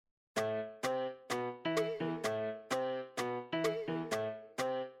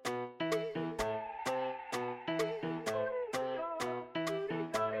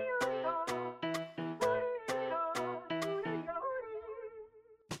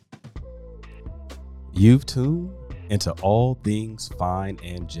You've tuned into All Things Fine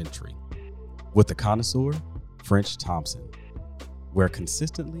and Gentry with the connoisseur, French Thompson, where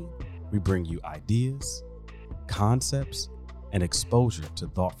consistently we bring you ideas, concepts, and exposure to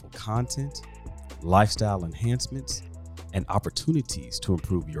thoughtful content, lifestyle enhancements, and opportunities to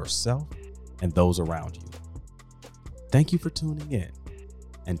improve yourself and those around you. Thank you for tuning in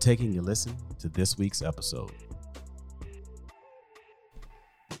and taking a listen to this week's episode.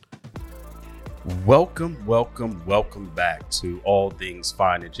 Welcome back to All Things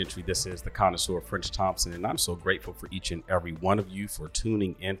Fine and Gentry. This is the connoisseur, French Thompson, and I'm so grateful for each and every one of you for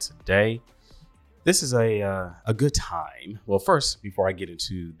tuning in today. This is a good time. Well, first, before I get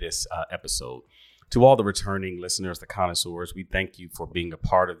into this episode, to all the returning listeners, the connoisseurs, we thank you for being a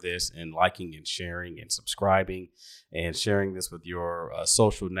part of this and liking and sharing and subscribing and sharing this with your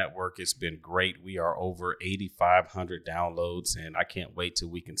social network. It's been great. We are over 8,500 downloads, and I can't wait till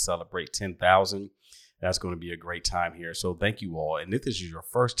we can celebrate 10,000. That's going to be a great time here. So thank you all. And if this is your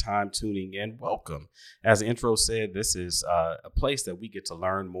first time tuning in, welcome. As the intro said, this is a place that we get to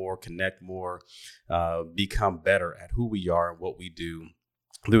learn more, connect more, become better at who we are and what we do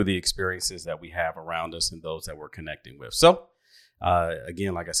through the experiences that we have around us and those that we're connecting with. So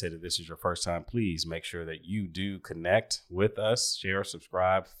again, like I said, if this is your first time, please make sure that you do connect with us, share,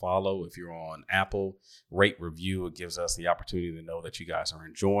 subscribe, follow. If you're on Apple, rate, review. It gives us the opportunity to know that you guys are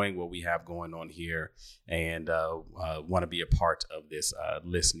enjoying what we have going on here and want to be a part of this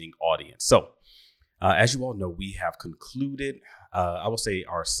listening audience. So as you all know, we have concluded, I will say,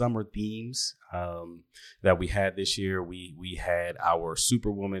 our summer themes that we had this year. We had our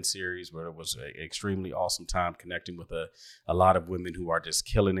Superwoman series, where it was an extremely awesome time connecting with a lot of women who are just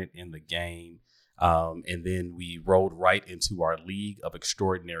killing it in the game. And then we rolled right into our League of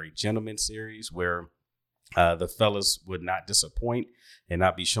Extraordinary Gentlemen series, where the fellas would not disappoint and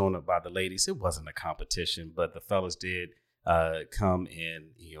not be shown up by the ladies. It wasn't a competition, but the fellas did come and,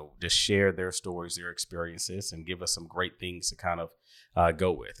 just share their stories, their experiences, and give us some great things to kind of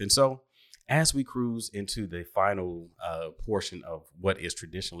go with. And so as we cruise into the final portion of what is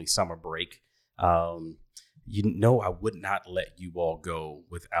traditionally summer break, I would not let you all go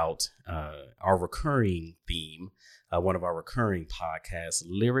without our recurring theme, one of our recurring podcasts,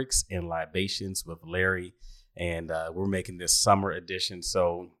 Lyrics and Libations with Larry. And we're making this summer edition.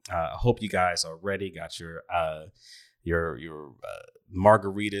 So I hope you guys are ready, got your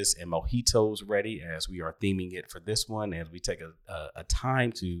margaritas and mojitos ready, as we are theming it for this one, as we take a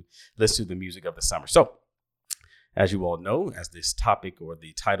time to listen to the music of the summer. So as you all know, as this topic or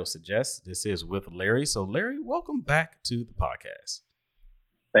the title suggests, this is with Larry. So Larry, welcome back to the podcast.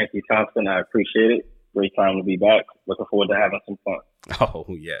 Thank you, Thompson. I appreciate it. Great time to be back. Looking forward to having some fun. Oh,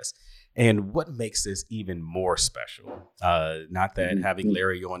 yes. And what makes this even more special, not that having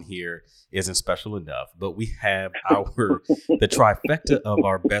Larry on here isn't special enough, but we have the trifecta of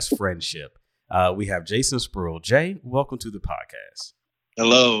our best friendship. We have Jason Spruill. Jay, welcome to the podcast.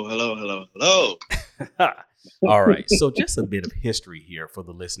 Hello. All right. So just a bit of history here for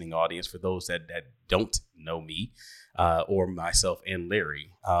the listening audience, for those that don't know me or myself and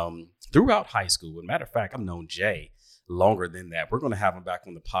Larry. Throughout high school, as a matter of fact, I've known Jay longer than that. We're going to have him back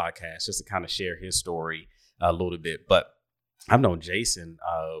on the podcast just to kind of share his story a little bit. But I've known Jason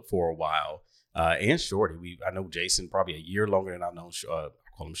for a while and Shorty. I know Jason probably a year longer than I've known. I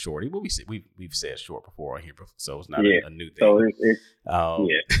call him Shorty, but we've said Short before on here, so it's not a new thing. So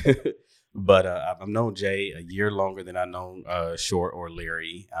But I've known Jay a year longer than I've known Short or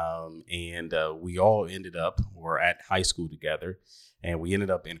Larry, and we all were at high school together. And we ended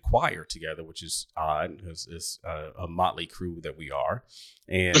up in choir together, which is odd because it's a motley crew that we are.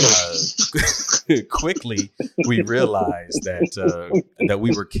 And quickly we realized that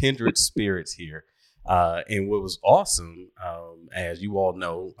we were kindred spirits here. And what was awesome, as you all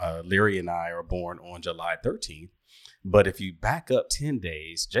know, Larry and I are born on July 13th. But if you back up 10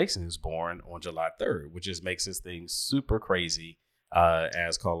 days, Jason is born on July 3rd, which just makes this thing super crazy,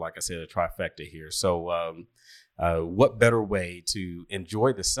 as called, like I said, a trifecta here. So what better way to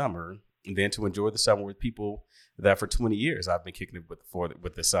enjoy the summer than to enjoy the summer with people that for 20 years I've been kicking it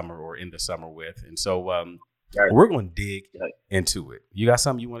with the summer or in the summer with. And so we're going to dig into it. You got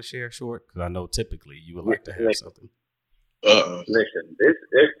something you want to share, Short? Because I know typically you would like to have something. Listen,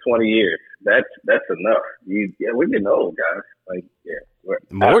 it's 20 years. That's enough. We're getting old, guys. We're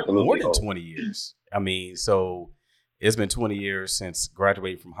more than 20 years. I mean, so it's been 20 years since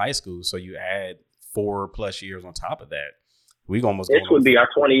graduating from high school. So you add 4+ years on top of that. We almost. This would be our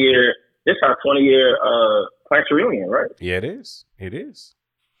 20-year. This our 20-year class reunion, right? Yeah, it is. It is.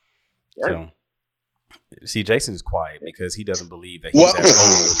 Yeah. So, see, Jason is quiet because he doesn't believe that he's as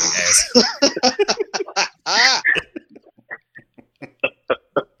old as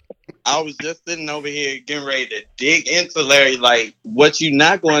was just sitting over here getting ready to dig into Larry. Like, what you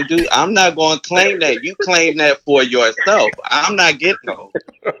not going to do? I'm not going to claim that. You claim that for yourself. I'm not getting old.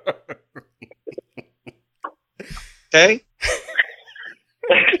 Okay?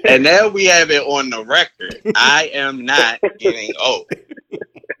 And now we have it on the record. I am not getting old.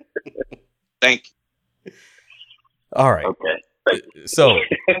 Thank you. All right. Okay. So,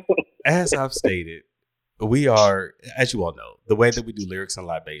 as I've stated, we are, as you all know, the way that we do lyrics and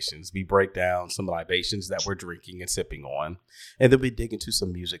libations, we break down some libations that we're drinking and sipping on, and then we dig into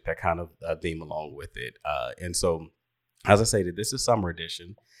some music that kind of theme along with it. And so, as I stated, this is summer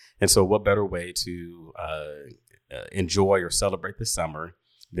edition. And so what better way to enjoy or celebrate the summer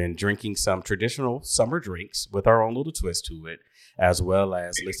than drinking some traditional summer drinks with our own little twist to it, as well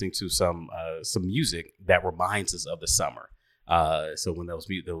as listening to some music that reminds us of the summer. So when those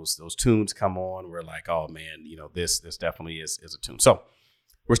tunes come on, we're like, oh man, this definitely is a tune. So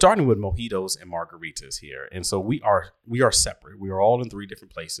we're starting with mojitos and margaritas here. And so we are separate. We are all in 3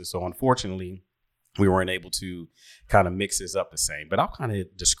 different places. So unfortunately, we weren't able to kind of mix this up the same, but I'll kind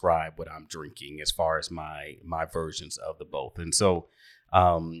of describe what I'm drinking as far as my versions of the both. And so,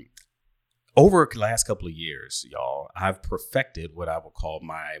 over the last couple of years, y'all, I've perfected what I would call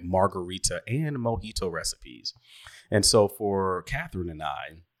my margarita and mojito recipes. And so for Catherine and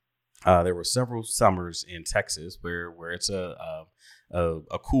I, there were several summers in Texas where it's a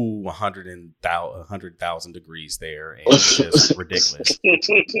cool 100,000 degrees there, and it's just ridiculous.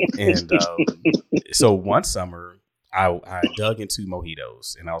 And so one summer, I dug into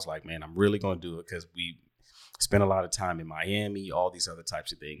mojitos, and I was like, man, I'm really going to do it because we spent a lot of time in Miami, all these other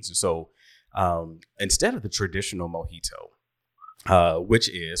types of things. And so instead of the traditional mojito, which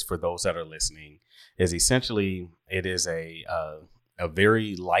is, for those that are listening, is essentially, it is a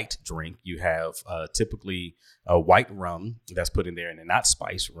very light drink. You have typically a white rum that's put in there, and not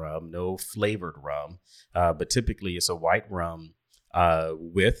spiced rum, no flavored rum, but typically it's a white rum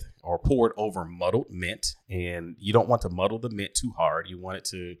with or poured over muddled mint. And you don't want to muddle the mint too hard. You want it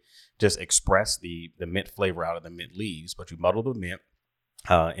to just express the mint flavor out of the mint leaves, but you muddle the mint.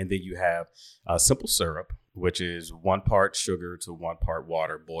 And then you have simple syrup, which is 1 part sugar to 1 part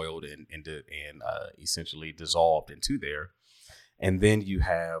water boiled and essentially dissolved into there. And then you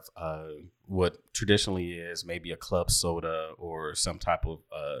have what traditionally is maybe a club soda or some type of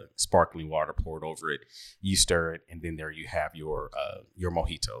sparkling water poured over it. You stir it, and then there you have your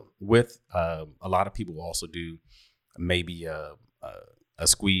mojito. With a lot of people also do maybe a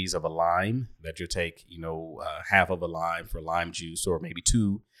squeeze of a lime, that you take, half of a lime for lime juice, or maybe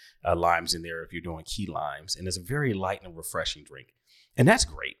 2 limes in there if you're doing key limes. And it's a very light and refreshing drink. And that's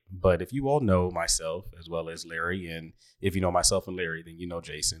great. But if you all know myself as well as Larry, and if you know myself and Larry, then you know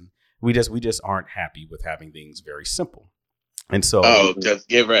Jason, we just aren't happy with having things very simple. And so, just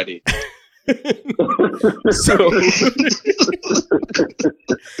get ready.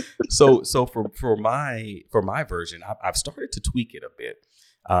 So for my version, I've started to tweak it a bit,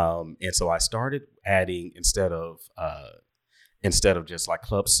 and so I started adding, instead of just like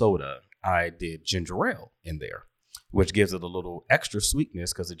club soda, I did ginger ale in there, which gives it a little extra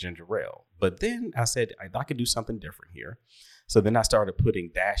sweetness because of ginger ale. But then I said I could do something different here. So then I started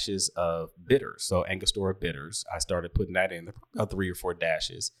putting dashes of bitters. So Angostura bitters, I started putting that in, about 3 or 4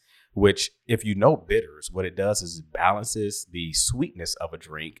 dashes, which, if you know bitters, what it does is it balances the sweetness of a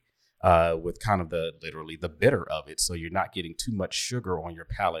drink with kind of the bitter of it. So you're not getting too much sugar on your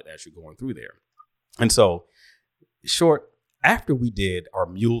palate as you're going through there. And so after we did our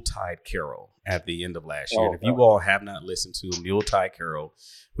Yuletide Carol at the end of last year, and if you all have not listened to Yuletide Carol,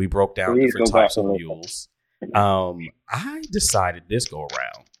 we broke down different types of mules. I decided this go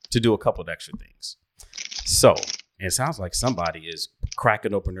around to do a couple of extra things. So it sounds like somebody is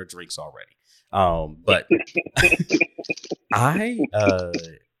cracking open their drinks already. But I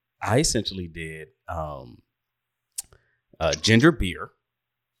essentially did ginger beer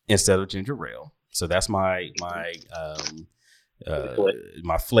instead of ginger ale. So that's my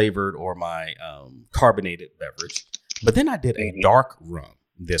flavored or my carbonated beverage. But then I did a dark rum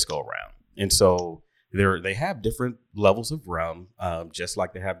this go around. And so they have different levels of rum, just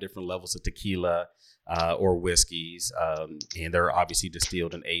like they have different levels of tequila or whiskeys. And they're obviously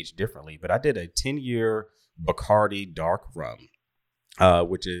distilled and aged differently. But I did a 10-year Bacardi dark rum,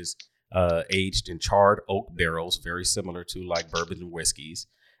 which is aged in charred oak barrels, very similar to like bourbon and whiskeys.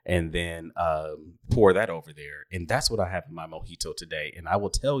 And then pour that over there. And that's what I have in my mojito today. And I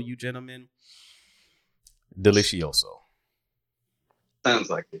will tell you, gentlemen, delicioso. Sounds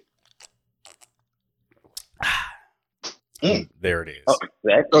like it. There it is. Oh,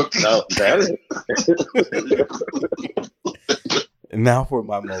 that is. Now for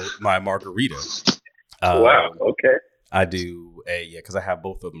my margarita. Wow. Okay. I do because I have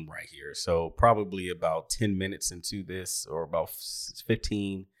both of them right here. So probably about 10 minutes into this, or about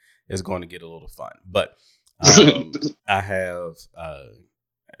 15, is going to get a little fun. But I have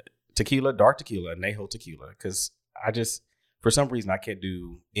tequila, dark tequila, añejo tequila, because for some reason, I can't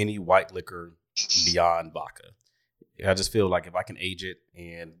do any white liquor beyond vodka. I just feel like if I can age it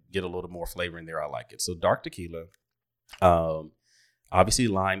and get a little more flavor in there, I like it. So dark tequila, obviously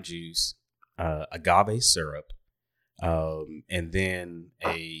lime juice, agave syrup, and then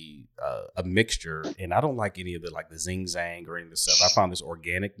a mixture. And I don't like any of the Zing Zang or any of the stuff. I found this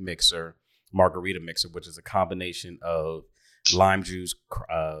organic margarita mixer, which is a combination of lime juice,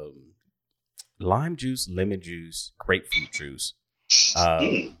 lemon juice, grapefruit juice.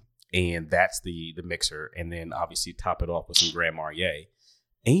 And that's the mixer. And then obviously top it off with some Grand Marnier.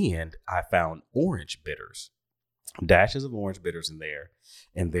 And I found orange bitters, dashes of orange bitters in there.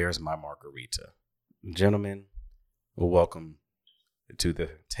 And there's my margarita. Gentlemen, welcome to the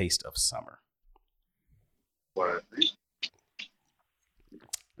taste of summer.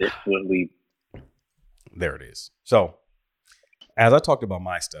 This when we. There it is. So, as I talked about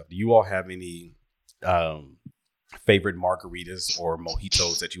my stuff, do you all have any favorite margaritas or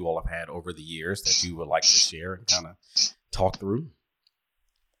mojitos that you all have had over the years that you would like to share and kind of talk through?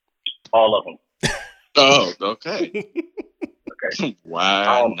 All of them. Oh, okay. Okay.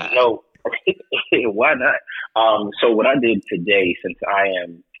 Why not? No. Why not? So what I did today, since I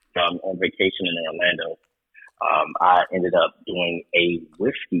am on vacation in Orlando, I ended up doing a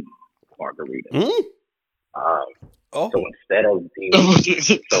whiskey margarita. So instead of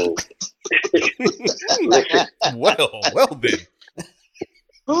well then.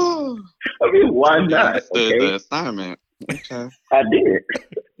 I mean, why not? Okay. The assignment. Okay. I did.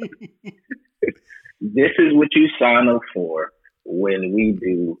 This is what you sign up for when we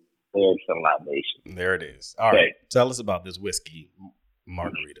do Herbs and Libation. There it is. All right. Tell us about this whiskey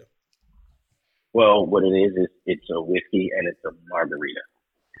margarita. Well, what it is it's a whiskey and it's a margarita.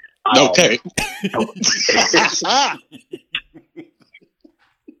 Okay.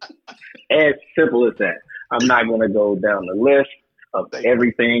 As simple as that. I'm not going to go down the list of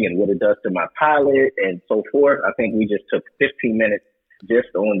everything and what it does to my palate and so forth. I think we just took 15 minutes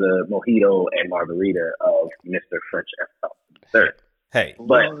just on the mojito and margarita of Mr. French F. Thompson III. Hey.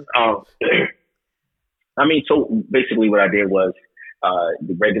 But, I mean, so basically what I did was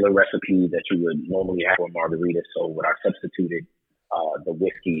the regular recipe that you would normally have for margarita. So what I substituted the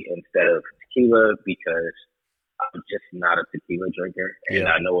whiskey instead of tequila because I'm just not a tequila drinker, and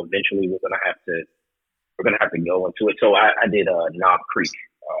I know eventually we're gonna have to go into it. So I did Knob Creek.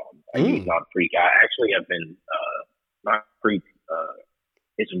 I used Knob Creek. I actually have been Knob Creek.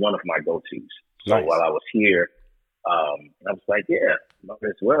 It's one of my go-tos. So while I was here, I was like, might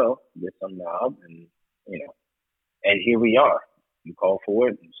as well get some knob, and and here we are. You called for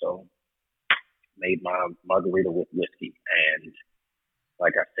it, and so made my margarita with whiskey, and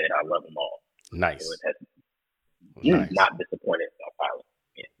like I said, I love them all. Nice. So it has not disappointed my palate.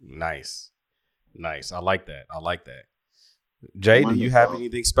 Yeah. Nice. I like that. Jay, do you have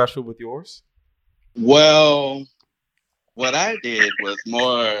anything special with yours? Well, what I did was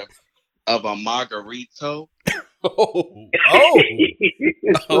more of a margarito. Oh.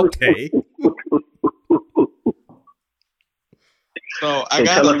 Okay. So I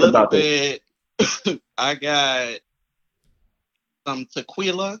got a little bit. I got some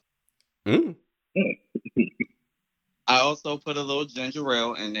tequila. I also put a little ginger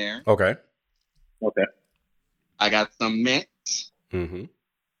ale in there. Okay. I got some mint.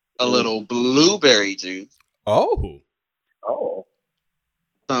 A little blueberry juice. Oh.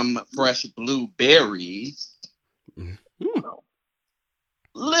 Some fresh blueberries.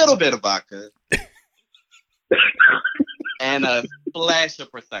 Little bit of vodka. And a splash of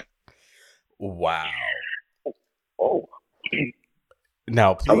Prosecco. Wow. Oh.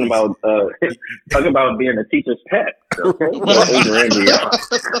 Now, please. Talk about being a teacher's pet. Okay? Over and beyond.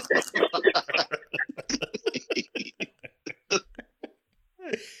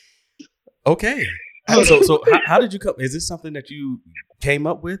 Okay. So how did you come? Is this something that you came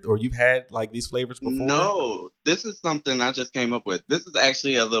up with, or you've had like these flavors before? No, this is something I just came up with. This is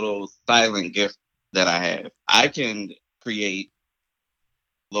actually a little silent gift that I have. I can create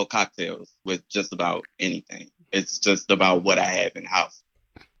little cocktails with just about anything. It's just about what I have in house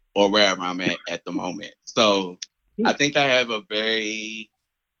or wherever I'm at the moment. So I think I have a very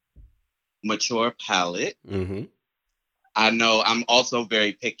mature palate. I know I'm also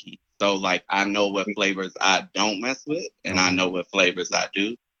very picky. So like I know what flavors I don't mess with, and I know what flavors I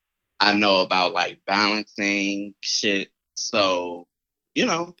do. I know about like balancing shit So,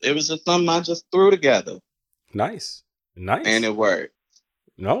 it was just something I just threw together. Nice. And it worked.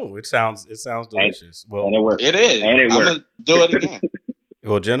 No, it sounds delicious. Well, and it worked. It is. And it I'm worked. going to do it again.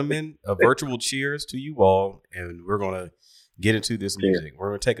 Well, gentlemen, a virtual cheers to you all, and we're going to get into this music. We're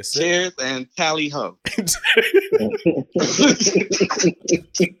going to take a sip. Cheers and tally ho.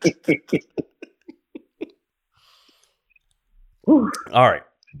 All right.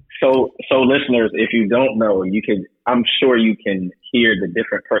 So listeners, if you don't know, I'm sure you can hear the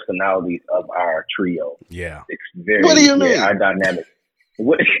different personalities of our trio. Yeah. It's very. What do you mean? Our dynamic.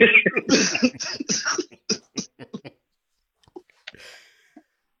 What?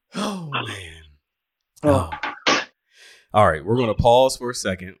 Oh man. Oh. All right, we're going to pause for a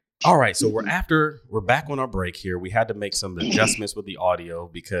second. All right, so we're back on our break here. We had to make some adjustments with the audio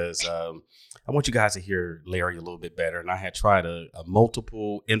because I want you guys to hear Larry a little bit better. And I had tried a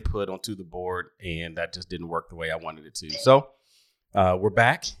multiple input onto the board, and that just didn't work the way I wanted it to. So we're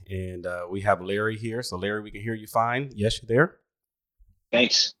back, and we have Larry here. So Larry, we can hear you fine. Yes, you're there.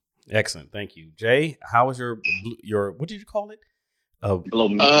 Thanks. Excellent, thank you. Jay, how was your what did you call it?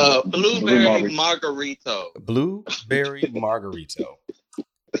 Blueberry Margarito. Blueberry Margarito.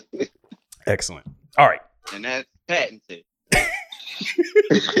 Excellent. All right. And that's patented.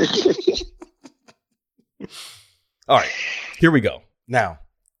 All right. Here we go. Now,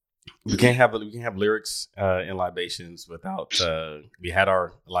 we can't have lyrics and libations without we had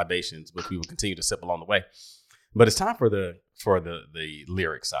our libations, which we will continue to sip along the way. But it's time for the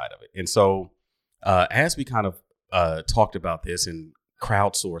lyric side of it. And so as we kind of talked about this and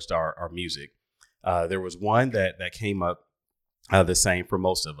crowdsourced our music, there was one that came up the same for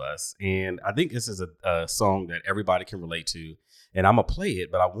most of us. And I think this is a song that everybody can relate to. And I'm going to play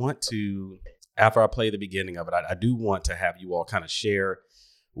it, but I want to, after I play the beginning of it, I do want to have you all kind of share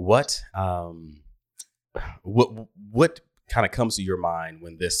what kind of comes to your mind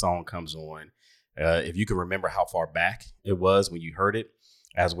when this song comes on. If you can remember how far back it was when you heard it,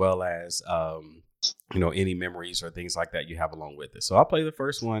 as well as, any memories or things like that you have along with it. So I'll play the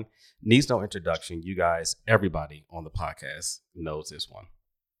first one. Needs no introduction. You guys, everybody on the podcast knows this one.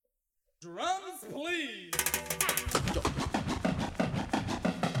 Drums, please.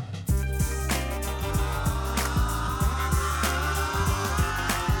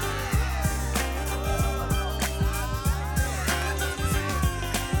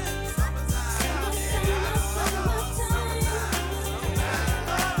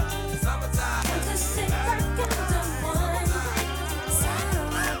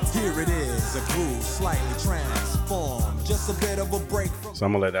 Here it is, a groove slightly transformed. Just a bit of a break from. So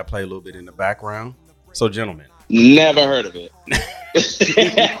I'm gonna let that play a little bit in the background. So, gentlemen, Never heard of it.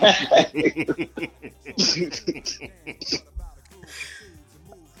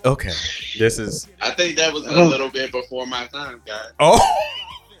 okay, this is. I think that was a little bit before my time, guys. Oh.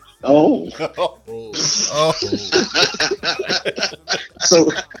 Oh. Oh.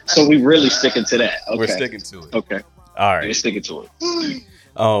 So we really sticking to that. Okay. We're sticking to it. Okay. All right. We're sticking to it.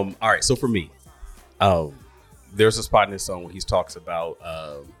 All right. So for me, there's a spot in this song where he talks about,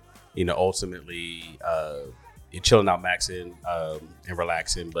 ultimately, chilling out, maxing, and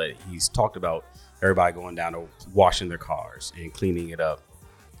relaxing. But he's talked about everybody going down to washing their cars and cleaning it up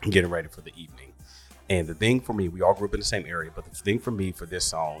and getting ready for the evening. And the thing for me, we all grew up in the same area, but the thing for me for this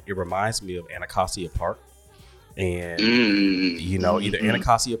song, it reminds me of Anacostia Park. And, either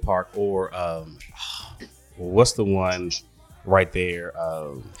Anacostia Park or what's the one right there?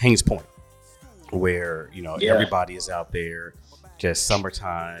 Haynes Point, where, everybody is out there, just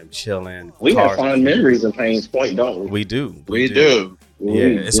summertime, chilling. We have fond memories of Haynes Point, don't we? We do. We do.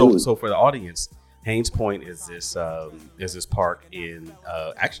 Yeah. So for the audience, Haynes Point is this park in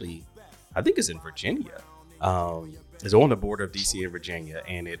actually, I think it's in Virginia. It's on the border of DC and Virginia,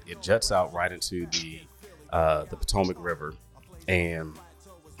 and it juts out right into the Potomac River, and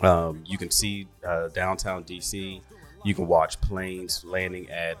you can see downtown DC. You can watch planes landing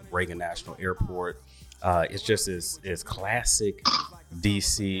at Reagan National Airport. It's just this classic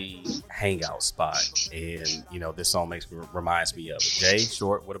DC hangout spot, and this song reminds me of it. Jay,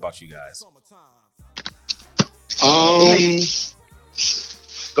 Short, what about you guys?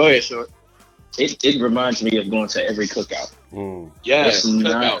 Go ahead, Short. It reminds me of going to every cookout. Yes,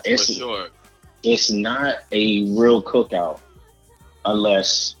 cookout for sure. It's not a real cookout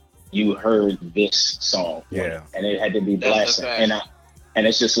unless you heard this song. Yeah. And it had to be blasting. And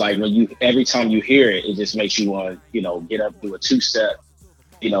it's just like every time you hear it, it just makes you want to, get up, do a two-step,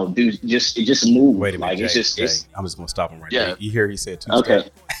 just move. Wait a minute, like Jay, I'm just gonna stop him right there. Yeah. You hear he said two Okay.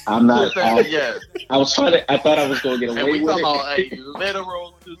 step. I'm not. I thought I was gonna get And away we with talking it. about a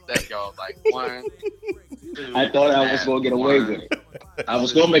literal two-step, y'all. Like 1, I thought I was gonna get away with it. I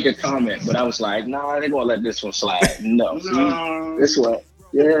was gonna make a comment, but I was like, nah, they're gonna let this one slide. No, No. this one,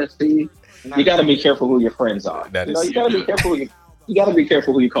 yeah. See, you got to be careful who your friends are. That You know, is- you got to be careful. You got to be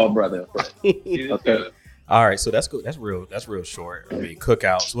careful who you call brother. Okay. All right, so that's good. That's real short. I mean,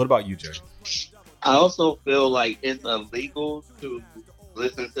 cookouts. What about you, Jay? I also feel like it's illegal to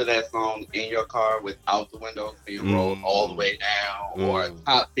listen to that song in your car without the windows being rolled all the way down, or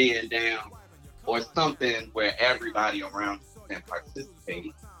top being down, or something where everybody around you can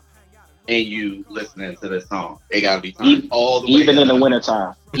participate in you listening to the song. It gotta be turned all the way Even in the down.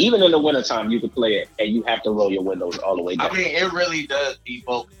 wintertime. Even in the wintertime, you can play it, and you have to roll your windows all the way down. I mean, it really does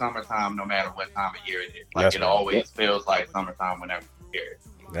evoke summertime no matter what time of year it is. Like, That's it right. always feels like summertime whenever you hear it.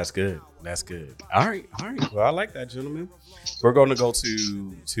 That's good. That's good. All right. Well, I like that, gentlemen. We're going to go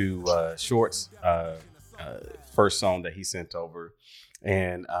to Short's first song that he sent over,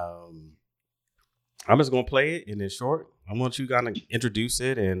 and I'm just going to play it. And then Short, I want you kind of introduce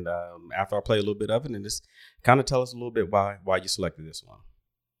it, and after I play a little bit of it, and just kind of tell us a little bit why you selected this one.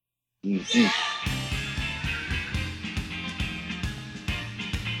 Mhm.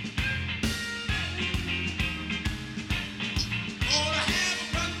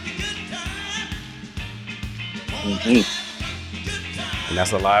 Mhm. And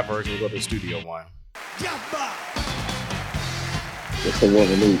that's a live version. We'll go to the studio one. It's the one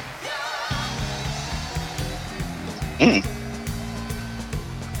we need.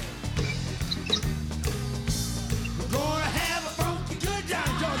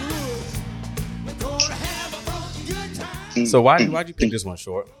 So why'd you pick this one,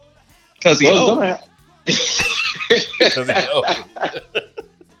 Short? Because he Well, old.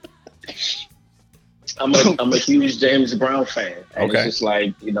 I'm a huge James Brown fan. And Okay. It's just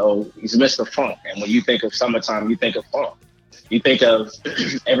like, you know, he's Mr. Funk. And when you think of summertime, you think of funk. You think of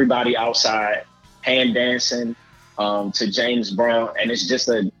everybody outside hand dancing to James Brown, and it's just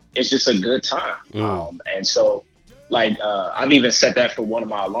a good time. And so, like, I've even set that for one of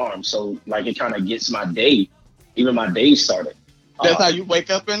my alarms. So, like, it kind of gets my day started. That's how you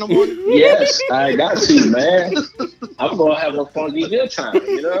wake up in the morning? Yes, I got to, man. I'm gonna have a funky good time,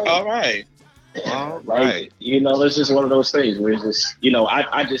 you know. All right. All Like, right. you know, it's just one of those things where it's just, you know,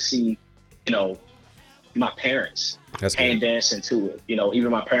 I just see, you know, my parents That's hand good. dancing to it. You know, even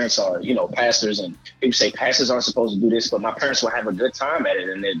my parents are, you know, pastors, and people say pastors aren't supposed to do this, but my parents will have a good time at it,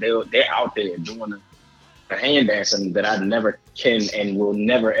 and they're out there doing the hand dancing that I never can and will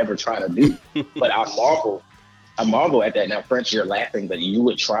never ever try to do. But I marvel at that. Now, French, you're laughing, but you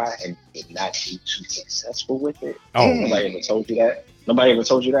would try and not be too successful with it. Oh. Nobody ever told you that? Nobody ever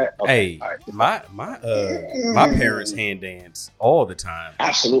told you that? Okay. Hey, All right. my parents hand dance all the time.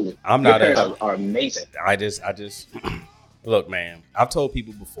 Absolutely. I'm Your not parents a, are amazing. I just look, man. I've told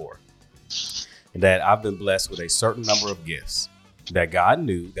people before that I've been blessed with a certain number of gifts that God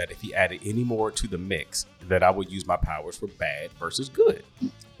knew that if He added any more to the mix, that I would use my powers for bad versus good.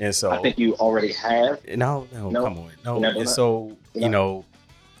 And so I think you already have. no, No. come on, no. You're not doing And that? so You're you not? know,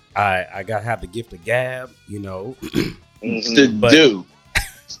 I got to have the gift of gab, you know. Mhm. To But- do.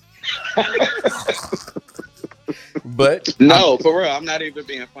 But No, for real. I'm not even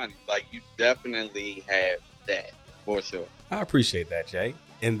being funny. Like, you definitely have that for sure. I appreciate that, Jay.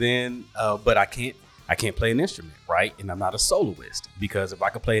 And then, but I can't play an instrument, right? And I'm not a soloist, because if I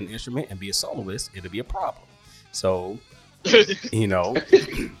could play an instrument and be a soloist, it'll be a problem. So, you know,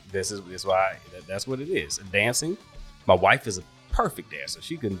 this is why that's what it is. And dancing, my wife is a perfect dancer.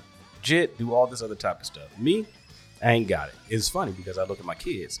 She can jit, do all this other type of stuff. Me, I ain't got it. It's funny because I look at my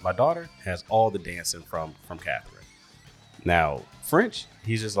kids. My daughter has all the dancing from Catherine. Now, French,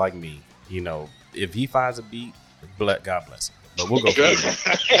 he's just like me. You know, if he finds a beat, God bless him. But we'll go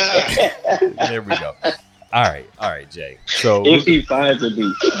from there. There we go. All right, Jay. So, If he finds a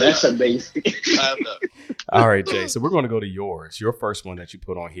beat, that's amazing. all right, Jay. So we're going to go to yours, your first one that you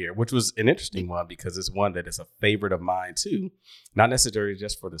put on here, which was an interesting one because it's one that is a favorite of mine too. Not necessarily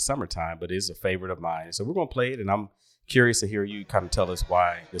just for the summertime, but it is a favorite of mine. So we're going to play it, and I'm curious to hear you kind of tell us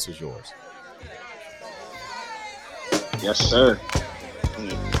why this was yours. Yes, sir.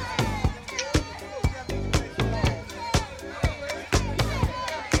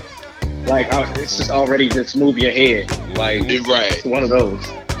 Like, it's just already just move your head. Like, You're right. it's one of those.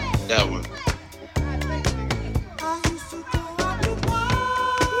 That one.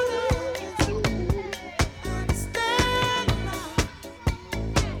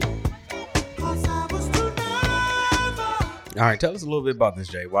 All right, tell us a little bit about this,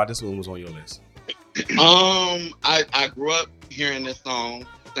 Jay. Why this one was on your list? I grew up hearing this song.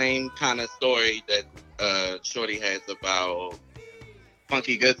 Same kind of story that Shorty has about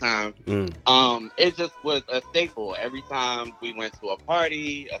Funky Good Time. It just was a staple. Every time we went to a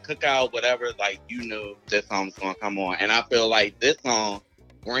party, a cookout, whatever, like you knew this song was gonna come on. And I feel like this song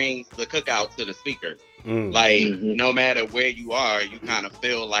brings the cookout to the speakers. Like no matter where you are, you kind of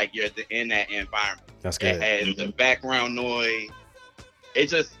feel like you're in that environment. That's good. It has the background noise. It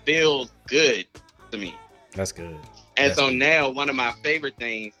just feels good to me. That's good. And That's so good. now one of my favorite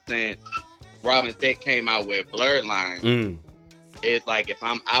things since Robin Thicke came out with Blurred Lines is like if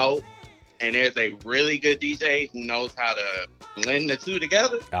I'm out and there's a really good DJ who knows how to blend the two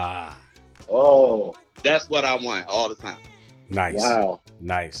together. Oh, that's what I want all the time. Nice. Wow.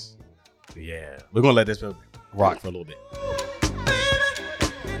 Nice. Yeah. We're gonna let this rock for a little bit.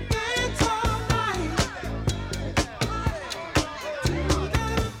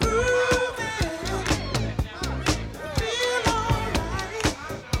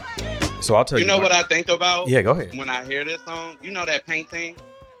 So I'll tell you. You know what I think about? Yeah, go ahead. When I hear this song, you know that painting?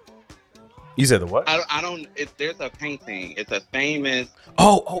 You said the what? I don't. There's a painting. It's a famous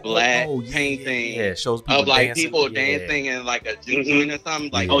black painting. Yeah, it shows people of like dancing. people dancing in like a juke joint or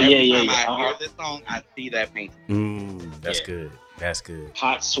something. Like Oh, every yeah, time yeah, I yeah. hear this song, I see that painting. That's good. That's good.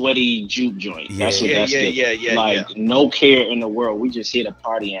 Hot, sweaty juke joint. Yeah. That's what Yeah, that's yeah. Like no care in the world. We just here to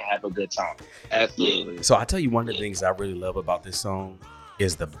party and have a good time. Absolutely. So I tell you, one of the things I really love about this song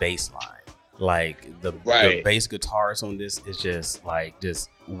is the bass line. Like the bass guitars on this is just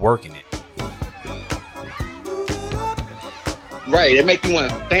working it. Right. It makes you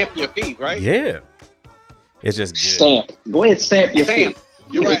want to stamp your feet, right? Yeah. It's just good. Stamp. Go ahead, stamp your feet.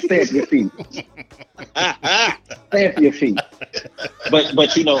 You're right. Stamp your feet. Stamp your feet.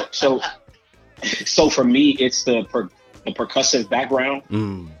 But you know, so for me, it's the percussive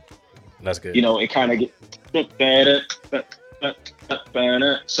background. That's good. You know, it kind of gets.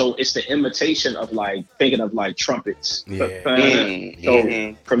 So it's the imitation of like thinking of like trumpets. Yeah.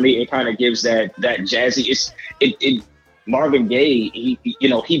 So for me, it kind of gives that jazzy. It Marvin Gaye,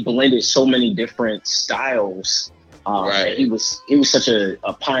 he blended so many different styles. And he was such a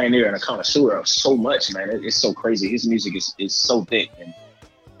pioneer and a connoisseur of so much, man. It's so crazy. His music is so thick and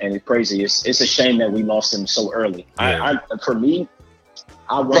it's crazy. It's a shame that we lost him so early. Yeah. For me,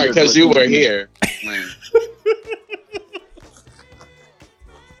 I wonder Right, because you were here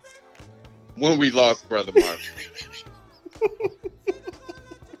when we lost Brother Marvin.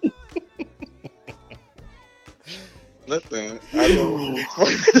 Listen,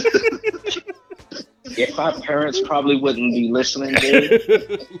 if our parents probably wouldn't be listening,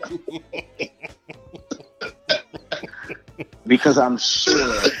 dude, because I'm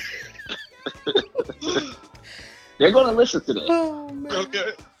sure they're gonna listen to this. Oh, man.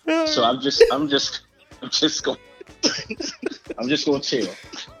 okay. So I'm just going. I'm just gonna chill.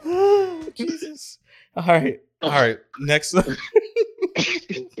 Oh, Jesus. All right. Next. The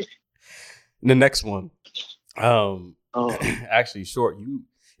next one. Actually, short.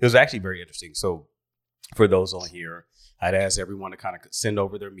 It was actually very interesting. So, for those on here, I'd ask everyone to kind of send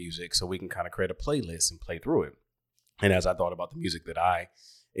over their music so we can kind of create a playlist and play through it. And as I thought about the music that I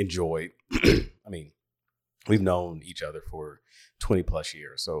enjoyed, I mean, we've known each other for 20 plus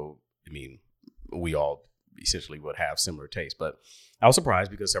years. So, I mean, we all essentially would have similar tastes. But I was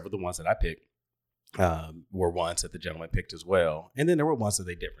surprised because several of the ones that I picked were ones that the gentleman picked as well. And then there were ones that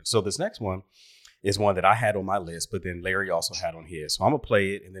they different. So this next one is one that I had on my list, but then Larry also had on his. So I'm going to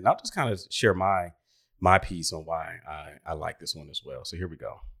play it, and then I'll just kind of share my piece on why I like this one as well. So here we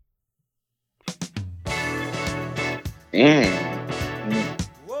go.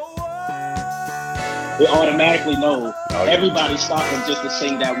 We automatically know Oh, yeah. everybody's stopping just to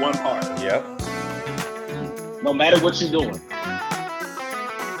sing that one part. Yep. No matter what you're doing.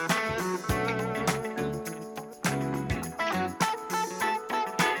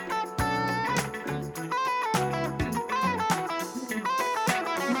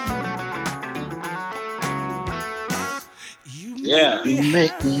 Yeah. You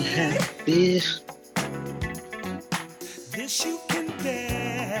make me happy. This you can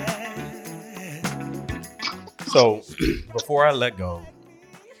bear. So before I let go,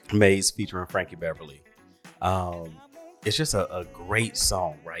 Maze featuring Frankie Beverly. It's just a great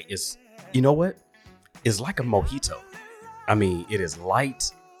song, right? It's, you know what? It's like a mojito. I mean, it is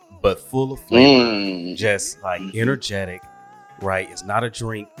light, but full of flavor, just like energetic, right? It's not a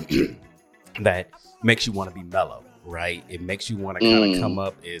drink that makes you want to be mellow, right? It makes you want to kind of come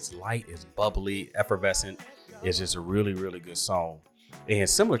up. It's light, it's bubbly, effervescent. It's just a really, really good song. And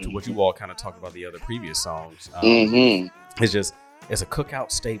similar to what you all kind of talked about the other previous songs, it's just, it's a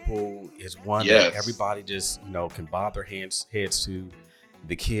cookout staple. It's one that everybody just, can bob their heads to.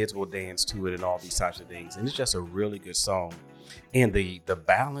 The kids will dance to it and all these types of things. And it's just a really good song. And the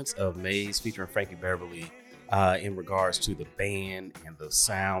balance of Maze featuring Frankie Beverly in regards to the band and the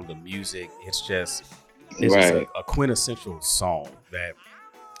sound, the music, it's just a quintessential song that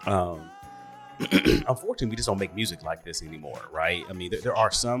unfortunately we just don't make music like this anymore, right? I mean, there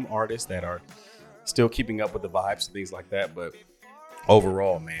are some artists that are still keeping up with the vibes and things like that, but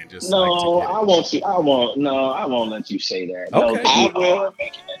overall, man, just no, like I won't. I won't let you say that. Okay. No, we are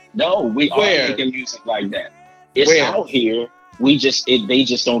making it. No, we are making music like that. It's out here. They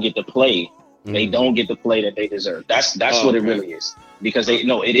just don't get to play. They don't get the play that they deserve. That's what it really is. Because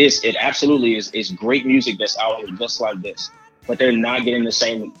it absolutely is. It's great music that's out here just like this, but they're not getting the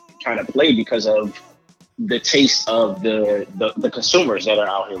same kind of play because of the taste of the consumers that are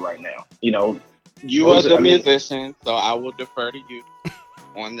out here right now. You know, you are the musician, so I will defer to you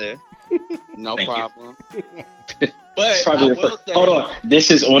on this. No problem. But hold on, this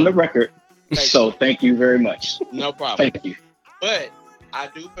is on the record, so thank you very much. No problem. Thank you. But I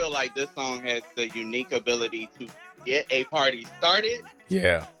do feel like this song has the unique ability to get a party started,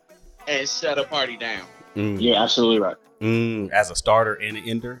 and shut a party down. You're absolutely right. As a starter and an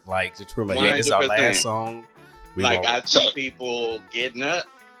ender, like the true, it's our last song. I see people getting up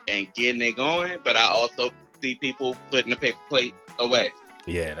and getting it going, but I also see people putting the paper plate away.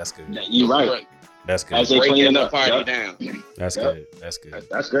 Yeah, that's good. You're right. That's good. As they clean the party down. That's good. That's good.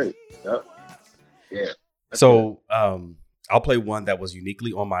 That's great. Yep. Yeah. So, I'll play one that was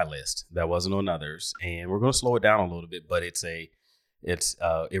uniquely on my list that wasn't on others, and we're going to slow it down a little bit, but it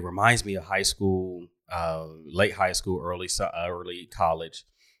reminds me of high school, late high school, early college,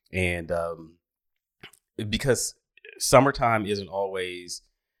 and because summertime isn't always,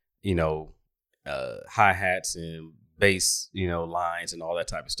 hi-hats and bass, lines and all that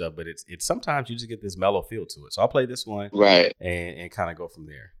type of stuff, but it's sometimes you just get this mellow feel to it. So I'll play this one, right, and kind of go from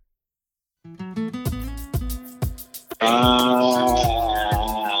there.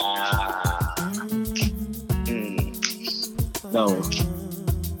 No,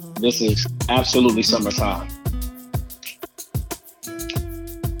 this is absolutely summertime.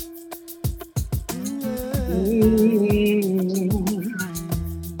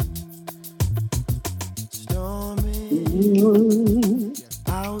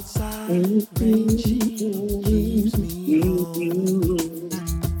 Outside rain keeps me home.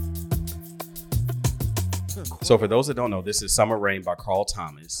 So for those that don't know, this is Summer Rain by Carl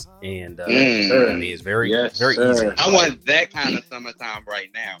Thomas. And it's very easy. I want that kind of summertime right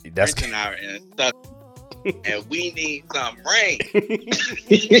now. That's and stuff. And we need some rain.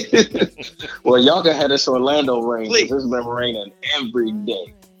 Well, y'all can have this Orlando rain. This has been raining every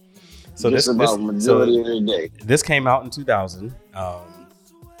day. So majority of the day. This came out in 2000.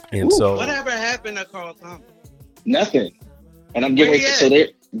 Whatever happened to Carl Thomas? Nothing. And I'm getting ready to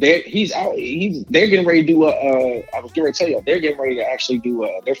say he's out. They're getting ready to do I was getting ready to tell you, they're getting ready to actually do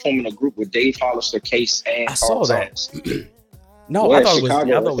they're forming a group with Dave Hollister, Case, and I Carl saw Thomas. that. No, I thought it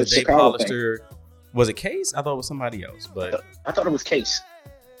was Dave Hollister. Thing. Was it Case? I thought it was somebody else, but I thought it was Case.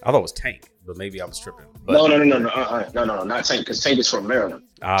 I thought it was Tank, but maybe I was tripping. But... No, not Tank, because Tank is from Maryland.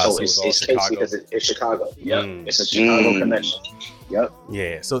 So it's Case because it's Chicago. Yep, it's a Chicago connection. Yep.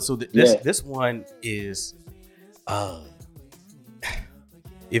 Yeah. So this one is,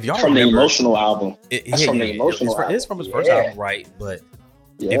 if y'all from remember, the emotional album. It's from his first album, right? But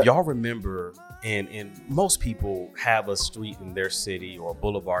if y'all remember, and most people have a street in their city or a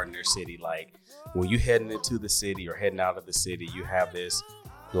boulevard in their city, like when you heading into the city or heading out of the city, you have this,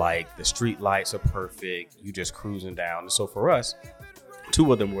 like the street lights are perfect, you just cruising down. And so for us,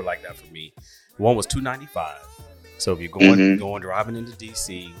 two of them were like that for me. One was 295. So if you're going driving into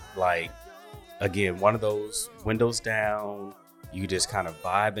DC, like again, one of those windows down, you just kind of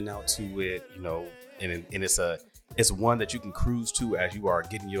vibing out to it, and it's one that you can cruise to as you are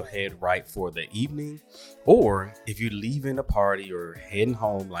getting your head right for the evening. Or if you're leaving a party or heading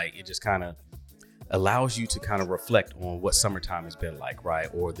home, like it just kind of allows you to kind of reflect on what summertime has been like, right?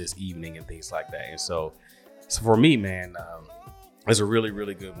 Or this evening and things like that. And so for me, man, it's a really,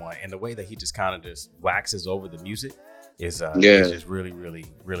 really good one. And the way that he just kind of just waxes over the music is just really, really,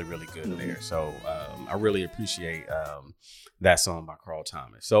 really, really good there. So I really appreciate that song by Carl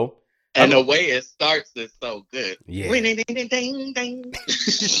Thomas. So, and the way it starts is so good. Yeah.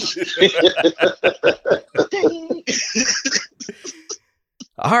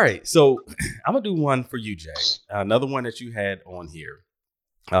 All right. So I'm going to do one for you, Jay. Another one that you had on here.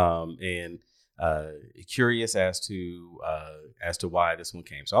 And curious as to why this one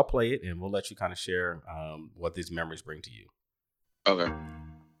came. So I'll play it and we'll let you kind of share what these memories bring to you. Okay.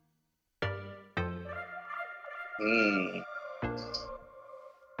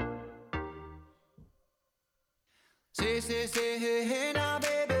 Say, hey now,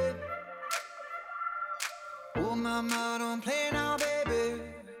 baby. Oh, mama, don't play now, baby.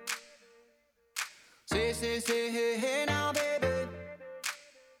 Say, hey now, baby.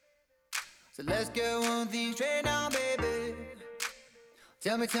 So let's get one thing straight now, baby.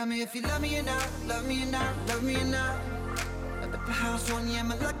 Tell me if you love me or not, love me or not, love me or not. At the house on you,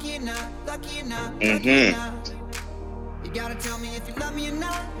 am I lucky or not, lucky or not, lucky or not? You gotta tell me if you love me or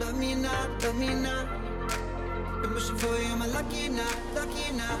not, love me or not, love me or not. Been wishing for you, am I lucky or not, lucky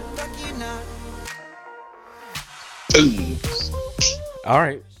or not, lucky or not? All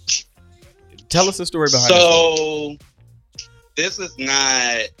right. Tell us the story behind So, this is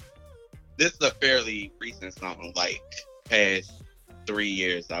a fairly recent song, like past 3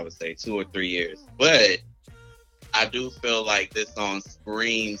 years, I would say 2 or 3 years. But I do feel like this song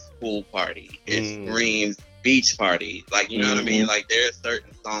screams pool party. It screams beach party. Like, you know what I mean? Like, there are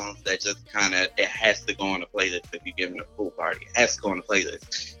certain songs that just kind of, it has to go on a playlist if you're giving a pool party. It has to go on a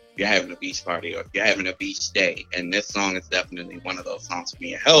playlist. You're having a beach party or if you're having a beach day. And this song is definitely one of those songs for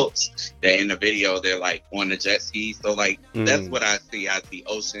me. It helps that in the video, they're like on the jet ski. So like, that's what I see. I see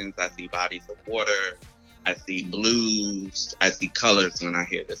oceans, I see bodies of water, I see blues, I see colors when I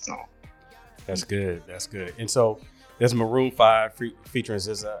hear this song. That's good. That's good. And so there's Maroon 5 featuring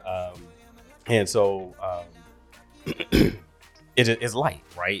SZA. And so it's light,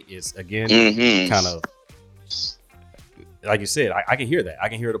 right? It's again kind of, like you said, I can hear that. I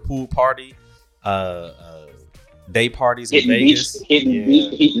can hear the pool party, day parties in Vegas.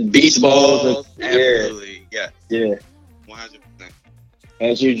 Hitting beach balls. Absolutely. Yeah. 100%.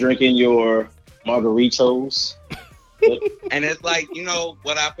 As you're drinking your margaritos. And it's like, you know,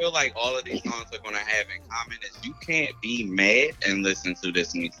 what I feel like all of these songs are going to have in common is you can't be mad and listen to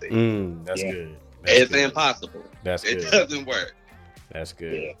this music. That's good. It's impossible. That's good. It doesn't work. That's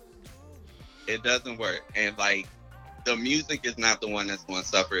good. Yeah. It doesn't work. And like, the music is not the one that's going to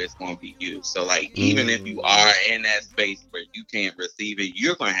suffer. It's going to be you. So like, even if you are in that space where you can't receive it,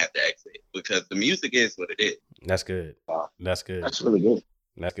 you're going to have to exit because the music is what it is. That's good. That's good. That's really good.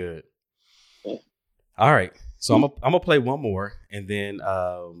 That's good. Yeah. All right. So I'm gonna play one more and then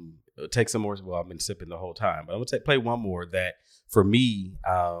take some more. Well, I've been sipping the whole time, but I'm gonna play one more that for me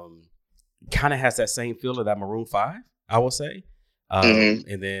kind of has that same feel of that Maroon 5, I will say.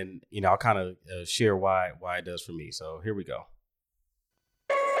 And then, you know, I'll kind of share why it does for me. So here we go.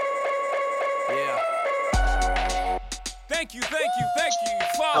 Yeah. Thank you.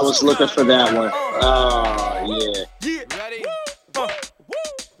 I was looking for that one. Oh, yeah. Ready?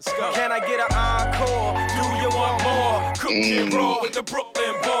 Let's go. Can I get an encore? Do you want more? Cook and roll with the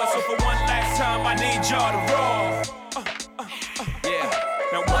Brooklyn boys. So for one last time, I need y'all to roll. Yeah.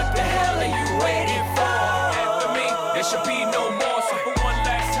 Now what the hell are you waiting for? After me, there should be no more. So for one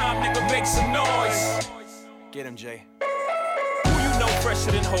last time, nigga, make some noise. Get him, Jay. Who you know fresher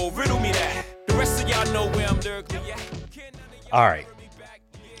than Ho? Riddle me that. The rest of y'all know where I'm lyrically at. All right.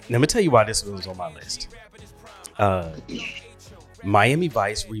 Let me tell you why this was on my list. Miami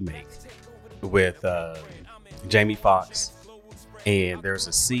Vice remake with Jamie Foxx, and there's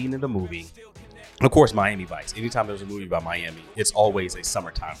a scene in the movie. Of course, Miami Vice. Anytime there's a movie about Miami, it's always a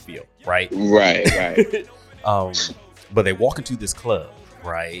summertime feel, right? Right. But they walk into this club,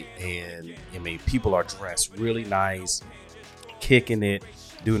 right? And I mean, people are dressed really nice, kicking it,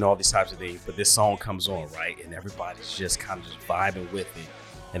 doing all these types of things. But this song comes on, right? And everybody's just kind of just vibing with it.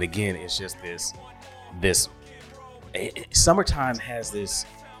 And again, it's just this summertime has this,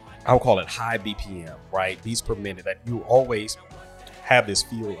 I would call it high BPM, right? Beats per minute, that you always have this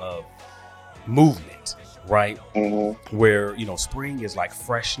feel of movement, right? Where, you know, spring is like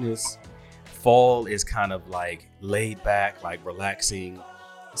freshness, fall is kind of like laid back, like relaxing.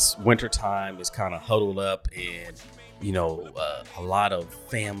 Wintertime is kind of huddled up and, you know, a lot of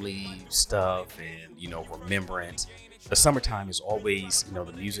family stuff and, you know, remembrance. The summertime is always, you know,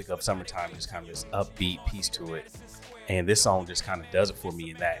 the music of summertime is kind of this upbeat piece to it. And this song just kind of does it for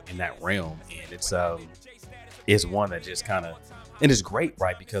me in that realm. And it's one that just kind of, and it's great,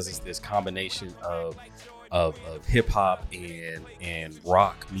 right? Because it's this combination of hip hop and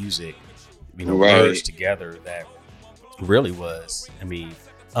rock music, you know, merged together that really was, I mean,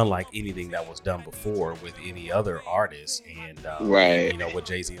 unlike anything that was done before with any other artist. And, you know, what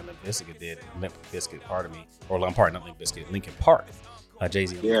Jay-Z and Limp Bizkit did, Linkin Park, Jay-Z and Linkin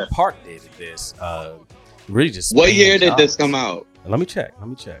Park did this, really just. What year did this come out? Let me check.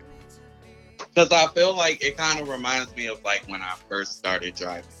 Because I feel like it kind of reminds me of like when I first started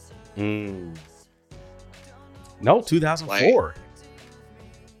driving. No, 2004.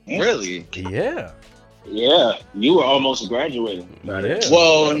 Like, really? Yeah. Yeah, you were almost graduating. Yeah.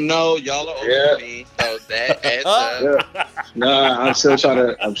 Well, no, y'all are older Yeah. than me, so that adds up. Yeah. Nah, I'm still trying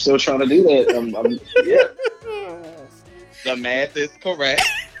to do that. Yeah. The math is correct.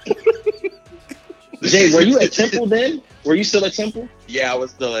 Jay, were you at Temple then? Were you still at Temple? Yeah, I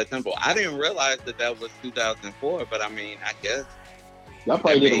was still at Temple. I didn't realize that was 2004, but I mean, I guess. Y'all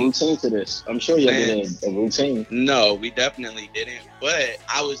probably did a routine to this. I'm sure y'all did a routine. No, we definitely didn't. But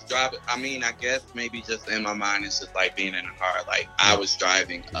I was driving. I mean, I guess maybe just in my mind, it's just like being in a car. Like I was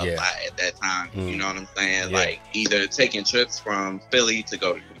driving a lot at that time. You know what I'm saying? Yeah. Like either taking trips from Philly to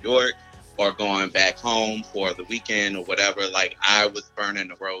go to New York or going back home for the weekend or whatever. Like I was burning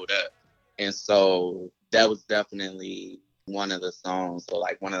the road up. And so that was definitely one of the songs, or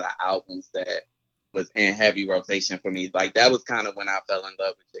like one of the albums that was in heavy rotation for me. Like that was kind of when I fell in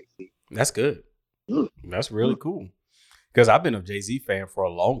love with Jay-Z. That's good. That's really cool. Because I've been a Jay-Z fan for a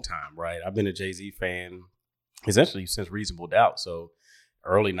long time, right? I've been a Jay-Z fan essentially since Reasonable Doubt. So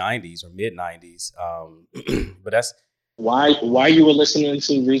early 90s or mid 90s. But that's why you were listening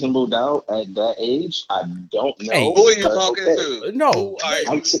to Reasonable Doubt at that age, I don't know. Hey, who are you talking to? No,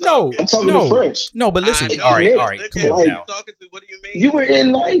 I'm talking to French. No, but listen. I All right. Look Come at on who now. you talking to. What do you mean? You were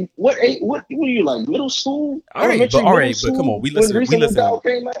in like what were you like middle school? All right, but come on. We listen.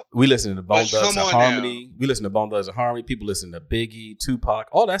 We listen to Bone Thugs and Harmony. Now. We listen to Bone Thugs and Harmony. People listen to Biggie, Tupac.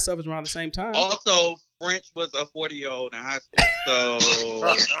 All that stuff is around the same time. Also, French was a 40-year-old in high school,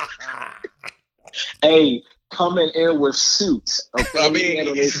 so hey, coming in with suits. Okay? I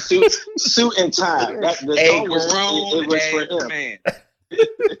mean, suit and tie. That the a song grown for him.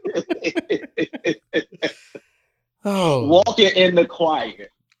 Oh, Walking in the choir,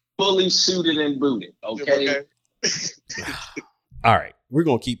 fully suited and booted. Okay. All right, we're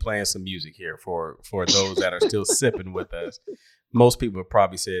gonna keep playing some music here for those that are still sipping with us. Most people have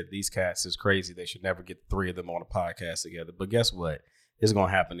probably said these cats is crazy. They should never get three of them on a podcast together. But guess what? It's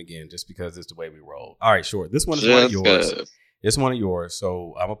gonna happen again just because it's the way we roll. All right, sure. This one is one of yours. It's one of yours.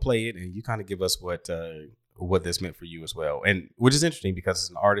 So I'm gonna play it, and you kind of give us what this meant for you as well, and which is interesting because it's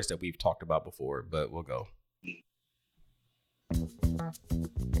an artist that we've talked about before. But we'll go.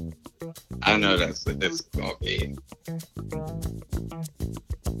 I know that's what this is gonna be.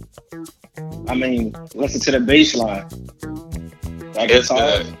 I mean, listen to the bass line. It's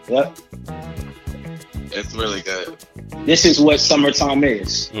good. Yep. It's really good. This is what summertime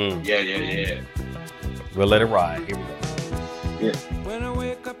is. Yeah. We'll let it ride. Here we go. Yeah. When I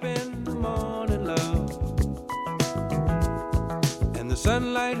wake up in the morning, love, and the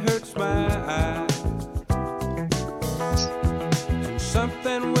sunlight hurts my eyes, and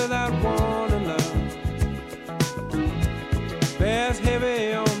something without warning, love, bears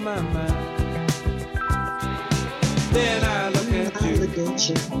heavy on my mind. Then I look at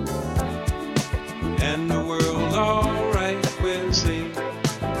you, and the world's alright with me.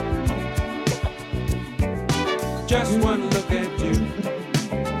 Just one look at you,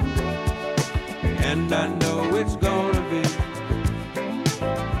 and I know it's gonna be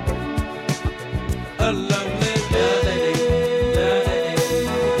a lovely day.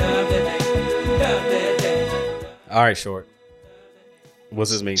 All right, Short.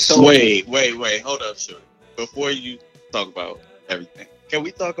 What's this mean? So Wait. Hold up, Short. Before you talk about everything, can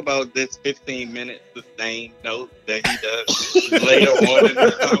we talk about this 15-minute sustained note that he does later on in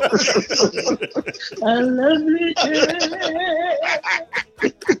the song? I love you.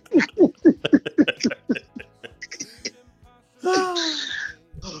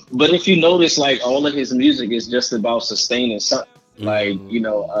 But if you notice, like all of his music is just about sustaining something. Like, you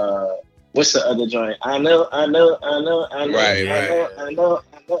know, what's the other joint? I know. Right. I know.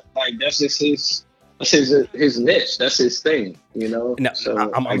 Like that's just his niche. That's his thing, you know. Now, so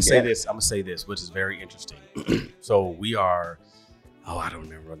I'm gonna say this. I'm gonna say this, which is very interesting. So we are. I don't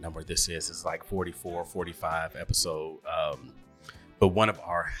remember what number this is. It's like 44, 45 episode. But one of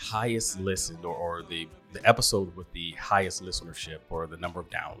our highest listened, or the episode with the highest listenership or the number of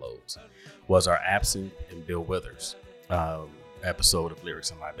downloads, was our Absinthe and Bill Withers episode of Lyrics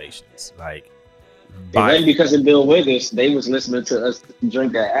and Libations. Like, it wasn't because of Bill Withers. They was listening to us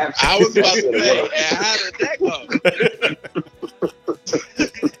drink that absinthe. I was about to say, how did that go?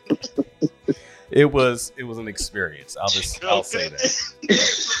 It was an experience. I'll say that.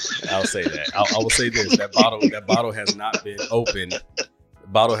 I'll say that. I will say this: that bottle has not been opened. The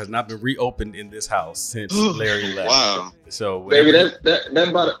bottle has not been reopened in this house since Larry left. Wow. So baby,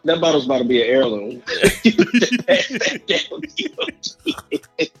 that bottle's about to be an heirloom.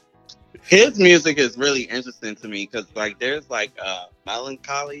 His music is really interesting to me because like there's like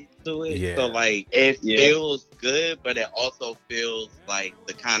melancholy to it. Yeah. So like it feels good, but it also feels like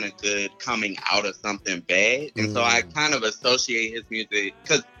the kind of good coming out of something bad. And so I kind of associate his music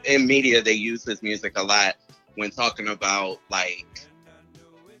because in media they use his music a lot when talking about like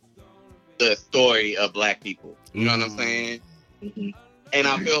the story of Black people. You know what I'm saying? Mm-hmm. And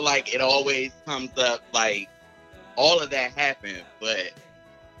I feel like it always comes up like all of that happened, but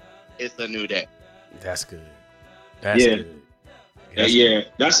it's a new day. That's good. That's good.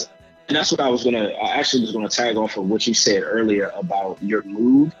 That's what I actually was gonna tag off of what you said earlier about your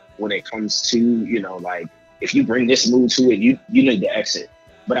mood when it comes to, you know, like if you bring this mood to it, you need to exit.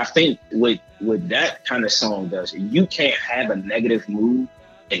 But I think what that kind of song does, you can't have a negative mood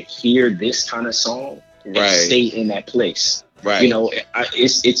and hear this kind of song and stay in that place. Right. You know,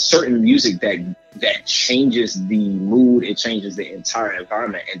 it's certain music that changes the mood. It changes the entire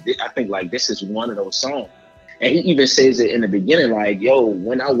environment. And I think like this is one of those songs. And he even says it in the beginning, like, yo,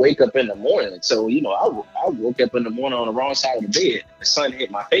 when I wake up in the morning. So, you know, I woke up in the morning on the wrong side of the bed. The sun hit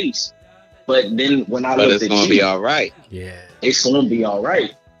my face. But then when I looked at you, it's going to be all right. Yeah. It's going to be all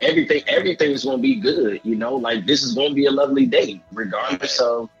right. Everything is going to be good. You know, like this is going to be a lovely day, regardless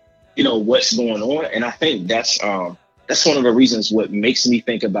of, you know, what's going on. And I think that's one of the reasons what makes me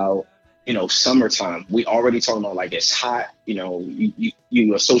think about, you know, summertime. We already talking about like it's hot, you know,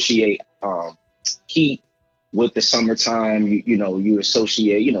 you associate heat with the summertime, you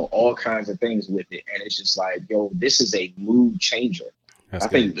associate, you know, all kinds of things with it. And it's just like, yo, this is a mood changer. I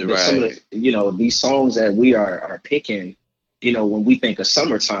think some of the, you know, these songs that we are picking, you know, when we think of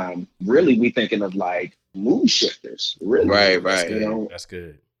summertime, really we thinking of like mood shifters. Really. Right. You know, that's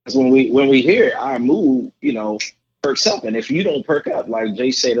good. Because when we hear it, our mood, you know, perks up. And if you don't perk up, like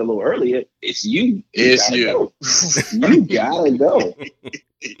Jay said a little earlier, it's you. It's you. You gotta go.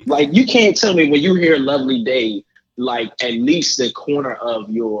 Like you can't tell me when you hear "Lovely Day," like at least the corner of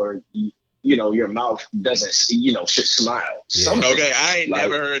your, you know, your mouth doesn't, you know, should smile. Yeah. Okay, I ain't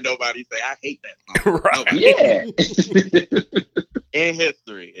never heard nobody say I hate that song. Right. Yeah. In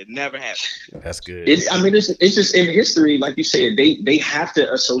history, it never happened. That's good. It's just in history, like you said, they have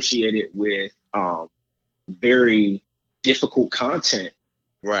to associate it with very difficult content,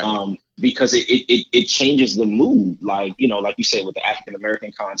 right? Because it changes the mood. Like, you know, like you said with the African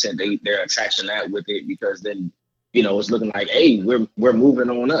American content, they're attaching that with it because then, you know, it's looking like, hey, we're moving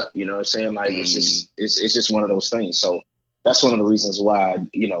on up. You know what I'm saying? Like it's just one of those things. So that's one of the reasons why,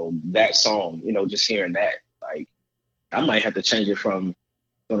 you know, that song, you know, just hearing that, like I might have to change it from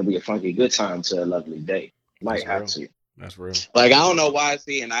 "Gonna Be a Funky Good Time" to "A Lovely Day." Might have to. That's real. Like, I don't know why,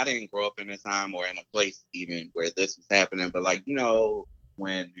 and I didn't grow up in a time or in a place even where this was happening, but like, you know,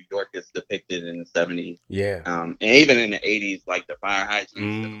 when New York is depicted in the 70s. Yeah. And even in the 80s, like the fire hydrants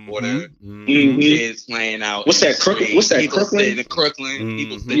and the water is playing out. What's that? What's that? People Crooklyn? sitting in Crooklyn,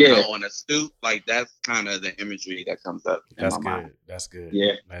 people sitting out on a stoop. Like, that's kind of the imagery that comes up in my mind. That's good.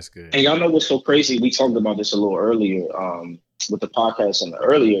 Yeah. That's good. And y'all know what's so crazy? We talked about this a little earlier with the podcast and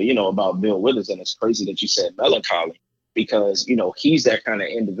earlier, you know, about Bill Withers. And it's crazy that you said melancholy because, you know, he's that kind of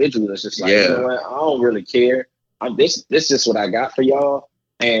individual that's just like, you know what? I don't really care. This is what I got for y'all.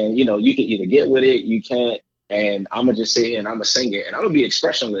 And, you know, you can either get with it, you can't. And I'm going to just sit here and I'm going to sing it. And I'm going to be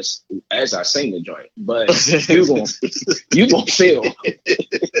expressionless as I sing the joint. But you're going to feel.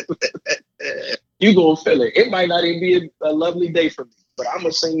 You're going to feel it. It might not even be a lovely day for me. But I'm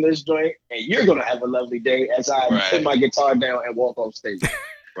going to sing this joint. And you're going to have a lovely day as I put my guitar down and walk off stage.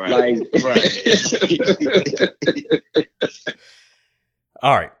 Right.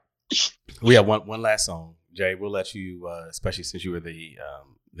 All right. We have one last song. Jay, we'll let you, especially since you were the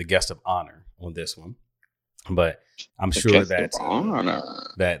guest of honor on this one. But I'm sure that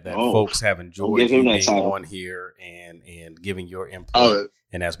folks have enjoyed you being on here and giving your input.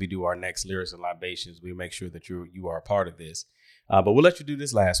 And as we do our next Lyrics and Libations, we make sure that you are a part of this. But we'll let you do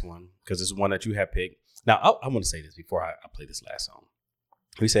this last one because it's one that you have picked. Now, I want to say this before I play this last song.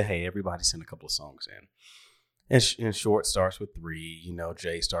 We said, hey, everybody send a couple of songs in. And Short starts with 3, you know,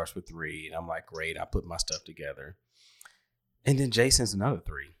 Jay starts with 3. And I'm like, great, I put my stuff together. And then Jay sends another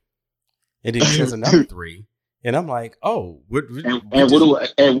 3. And then he sends another 3. And I'm like, oh. What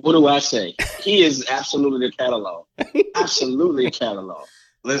do I say? He is absolutely the catalog. Absolutely a catalog.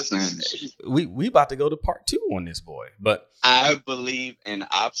 Listen. We about to go to part 2 on this boy. But I believe in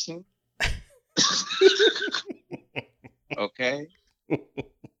option. Okay.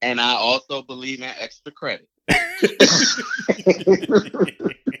 And I also believe in extra credit.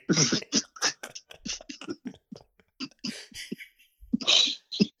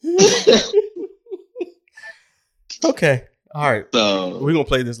 Okay. All right. So We're going to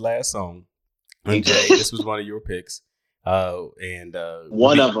play this last song. And Jay, this was one of your picks. One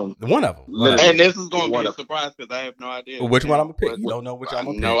of them. One of them. and this is going to be a surprise because I have no idea. Which one I'm going to pick? You don't know which I'm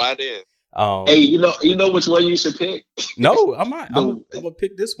going to pick? No idea. Hey, you know which one you should pick? No, I'm not. I'm going to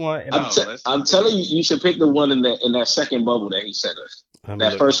pick this one. And I'm telling you, you should pick the one in that second bubble that he sent us.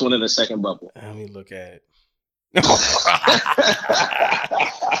 That first one in the second bubble. Let me look at it.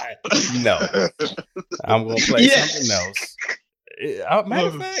 No, I'm gonna play something else. Matter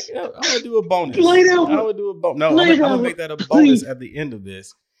of fact, I'm gonna do a bonus. I would do a bonus. No, I'm gonna make that a bonus at the end of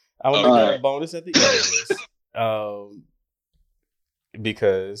this. I'm gonna make that a bonus at the end of this.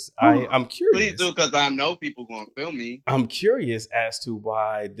 Because I'm curious. Please do, because I know people gonna feel me. I'm curious as to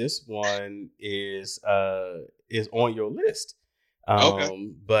why this one is on your list.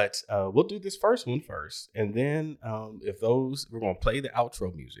 Okay. But we'll do this first one first, and then we're gonna play the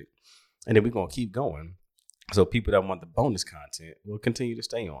outro music, and then we're gonna keep going. So people that want the bonus content will continue to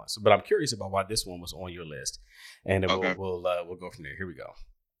stay on. But I'm curious about why this one was on your list, and then we'll go from there. Here we go.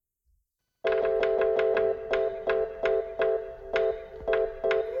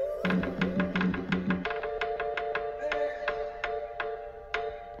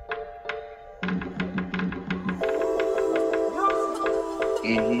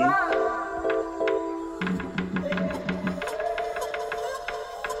 Mm-hmm.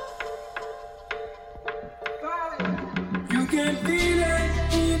 You can feel it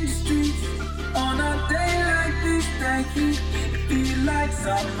in the streets on a day like this. That heat, it feel like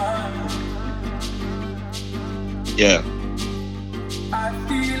summer. Yeah. I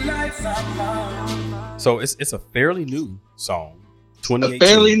feel like summer. So it's a fairly new song. 2018.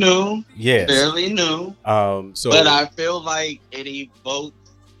 Fairly new. Yes. Fairly new. But I feel like it evokes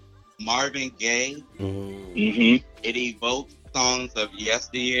Marvin Gaye. Mm-hmm. It evokes songs of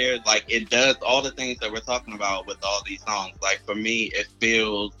yesteryear. Like, it does all the things that we're talking about with all these songs. Like, for me, it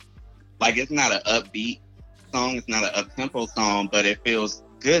feels like it's not an upbeat song. It's not an up-tempo song, but it feels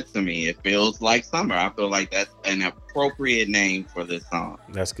good to me. It feels like summer. I feel like that's an appropriate name for this song.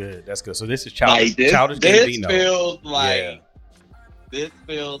 That's good. That's good. So this is Childish this Gambino. Feels like... Yeah. This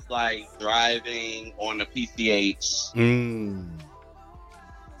feels like driving on the PCH.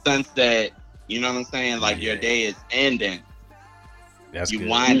 Sunset, you know what I'm saying? Like your day is ending. That's you good.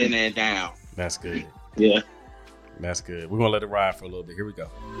 winding it down. That's good. Yeah. That's good. We're going to let it ride for a little bit. Here we go.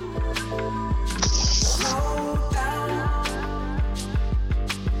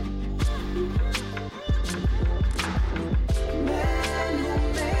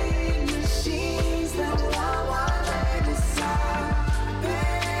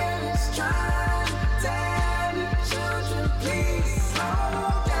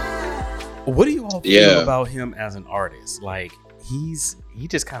 What do you all feel about him as an artist? Like, he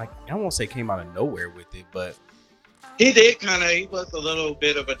just kind of, I won't say came out of nowhere with it, but he was a little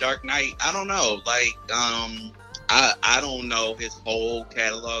bit of a dark knight. I don't know. Like, I don't know his whole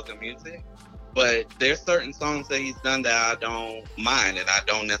catalog of music, but there's certain songs that he's done that I don't mind, and I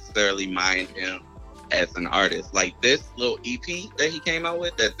don't necessarily mind him as an artist. Like this little EP that he came out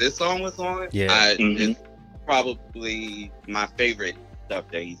with, that this song was on, it's probably my favorite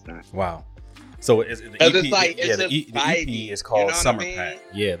stuff that he's done. Wow. So the EP is called Summer Pack.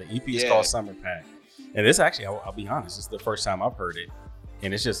 Yeah, the EP is called Summer Pack. And this actually, I'll be honest, this is the first time I've heard it.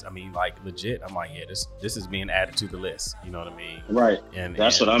 And it's just, I mean, like legit, I'm like, yeah, this is being added to the list. You know what I mean? Right. And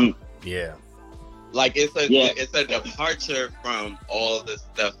what I'm... Yeah. Like it's a departure from all the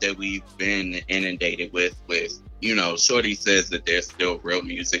stuff that we've been inundated with, you know, Shorty says that there's still real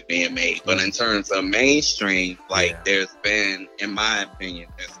music being made. But in terms of mainstream, like there's been, in my opinion,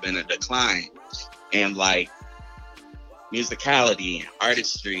 there's been a decline in like musicality and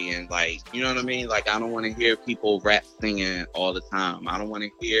artistry and like, you know what I mean? Like I don't want to hear people rap singing all the time. I don't want to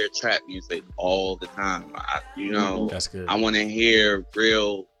hear trap music all the time. That's good. I want to hear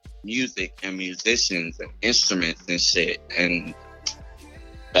real music and musicians and instruments and shit, and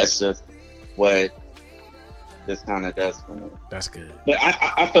that's just what this kind of does for me. That's good. But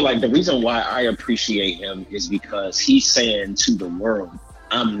I feel like the reason why I appreciate him is because he's saying to the world,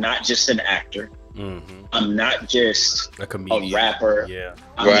 I'm not just an actor. Mm-hmm. I'm not just a comedian, a rapper. Yeah,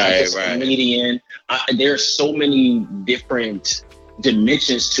 I'm not just a comedian. There's so many different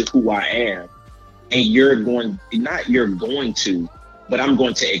dimensions to who I am, and but I'm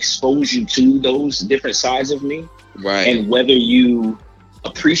going to expose you to those different sides of me. Right. And whether you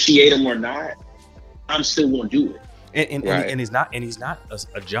appreciate them or not, I'm still going to do it. And he's not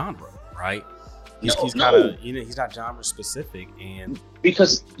a genre, right? He's kind of, he's not genre specific, and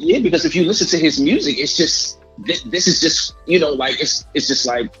because if you listen to his music, it's just this is just like it's just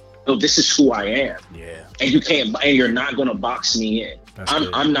like no, this is who I am. Yeah. And you're not going to box me in.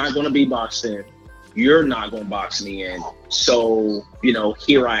 I'm not going to be boxed in. You're not going to box me in. So,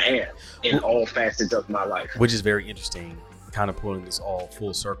 here I am in all facets of my life. Which is very interesting, kind of pulling this all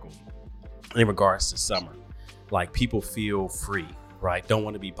full circle in regards to summer. Like, people feel free, right? Don't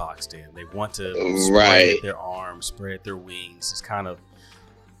want to be boxed in. They want to spread their arms, spread their wings. Just kind of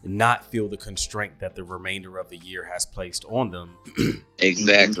not feel the constraint that the remainder of the year has placed on them.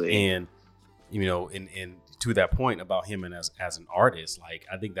 Exactly. And, and to that point about him and as an artist, like,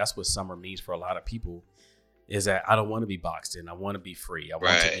 I think that's what summer means for a lot of people, is that I don't want to be boxed in. I want to be free. I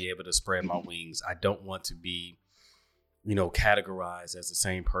want to be able to spread my wings. I don't want to be, categorized as the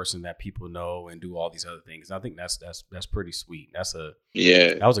same person that people know and do all these other things. And I think that's pretty sweet. That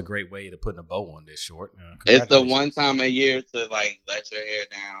was a great way to put a bow on this short. It's the one time a year to like let your hair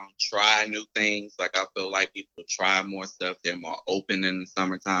down, try new things. Like, I feel like people try more stuff. They're more open in the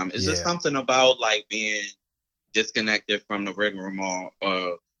summertime. It's just something about like being disconnected from the rigmarole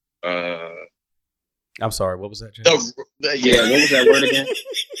of I'm sorry, what was that, Jay? What was that word again?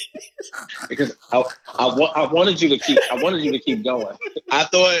 Because I wanted you to keep going. I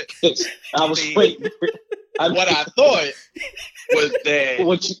thought I was waiting. What I thought was that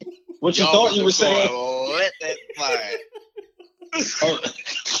what you thought you were saying. Let that slide.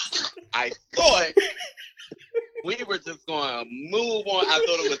 I thought we were just going to move on. I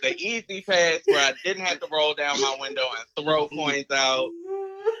thought it was an easy pass where I didn't have to roll down my window and throw coins out.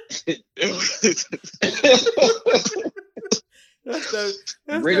 That's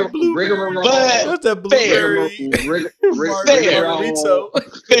that blueberry.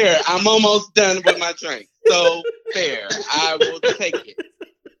 Fair. I'm almost done with my drink. So fair. I will take it.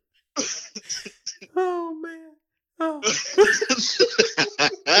 Oh man. Oh.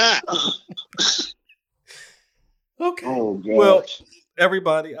 Okay. Oh, gosh. Well,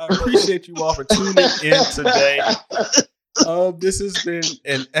 everybody, I appreciate you all for tuning in today. This has been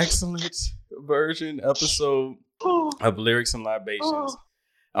an excellent episode of Lyrics and Libations.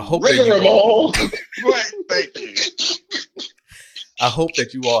 I hope that I hope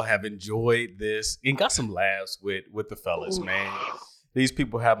that you all have enjoyed this and got some laughs with the fellas, man. These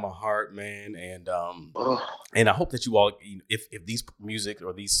people have my heart, man, and I hope that you all, if these music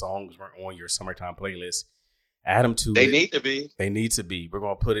or these songs weren't on your summertime playlist, add them to it. They need to be. They need to be. We're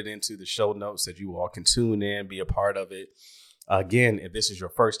going to put it into the show notes that you all can tune in, be a part of it. Again, if this is your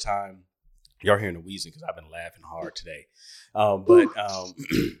first time, you're hearing the wheezing because I've been laughing hard today.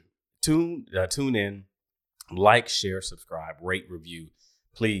 Tune in, like, share, subscribe, rate, review.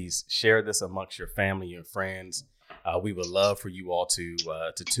 Please share this amongst your family and friends. We would love for you all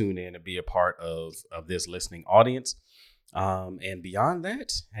to tune in and be a part of this listening audience. And beyond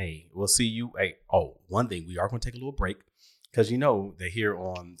that, hey, we'll see you. Hey, one thing, we are going to take a little break because they're here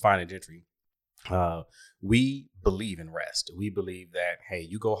on Fine and Gentry. We believe in rest. We believe that, hey,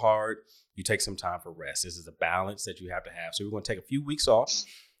 you go hard, you take some time for rest. This is a balance that you have to have. So we're going to take a few weeks off,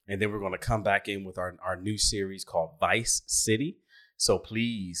 and then we're going to come back in with our new series called Vice City. So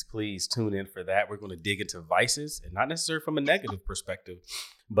please tune in for that. We're going to dig into vices, and not necessarily from a negative perspective,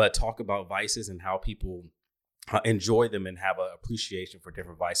 but talk about vices and how people enjoy them and have an appreciation for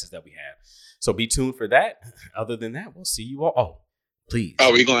different vices that we have. So be tuned for that. Other than that, we'll see you all. Please.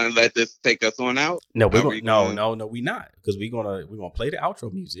 Are we going to let this take us on out? No, we're not, because we're gonna play the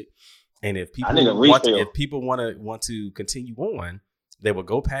outro music, and if people want to continue on, they will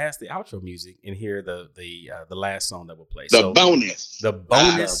go past the outro music and hear the last song that we'll play. The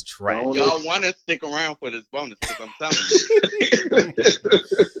bonus track. Y'all want to stick around for this bonus because I'm telling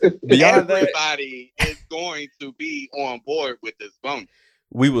you, beyond everybody is going to be on board with this bonus.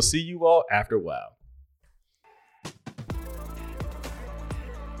 We will see you all after a while.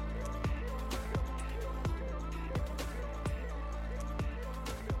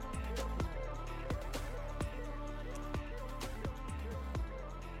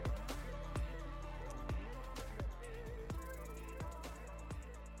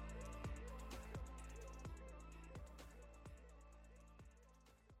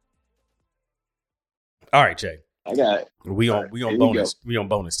 All right, Jay. I got it. We on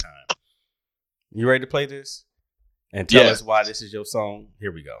bonus time. You ready to play this? And tell us why this is your song?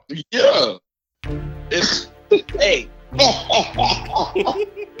 Here we go. Yeah. It's hey.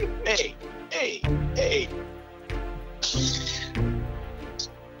 hey.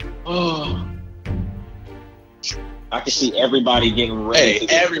 Oh. I can see everybody getting ready to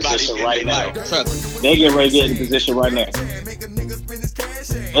get in position right now. They getting ready to get in position right now.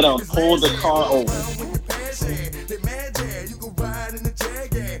 They done pulled the car over.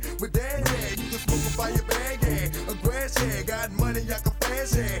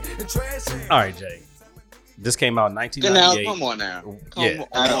 All right, Jay. This came out in Now, 1998. come on now. Yeah.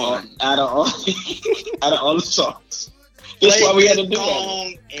 Out of all the songs. That's Play why we had to this do that.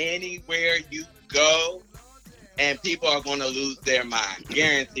 song anywhere you go, and people are going to lose their mind.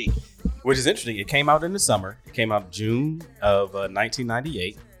 Guaranteed. Which is interesting. It came out in the summer. It came out June of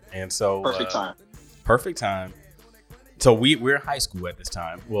 1998, and so Perfect time. So we're in high school at this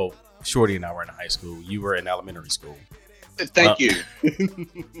time. Well, Shorty and I were in high school. You were in elementary school. Thank you.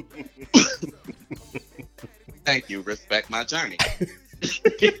 Thank you. Respect my journey.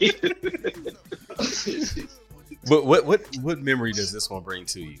 What memory does this one bring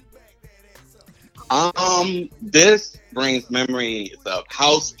to you? This brings memories of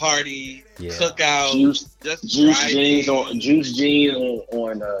house party, cookout, Juice jeans on jean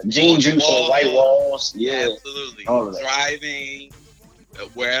juice on white walls. Yeah, absolutely. All of that. Driving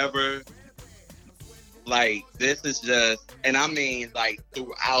wherever. Like, this is just, and I mean, like,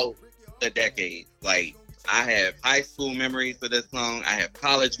 throughout the decade. Like, I have high school memories of this song. I have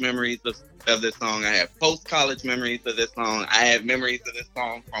college memories of this song. I have post-college memories of this song. I have memories of this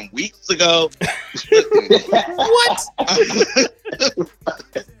song from weeks ago. What?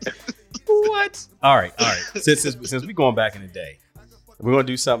 What? All right. Since we're going back in the day, we're gonna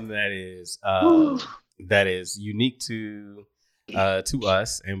do something that is unique to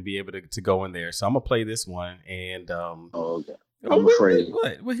us and be able to go in there. So I'm gonna play this one, and okay. I'm afraid.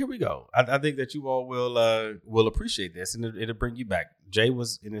 Well, here we go. I think that you all will appreciate this, and it'll bring you back. Jay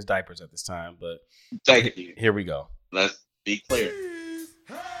was in his diapers at this time, but Thank you. here we go. Let's be clear.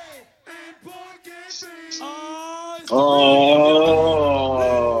 Oh.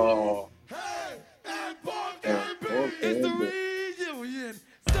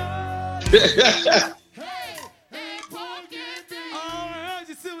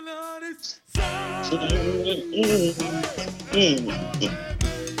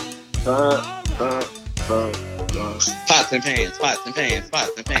 Pots and pans, pots and pans,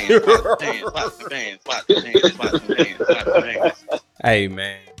 pots and pans, pots and pans, pots and pans, pots and pans, pots and pans, pots and pans. Hey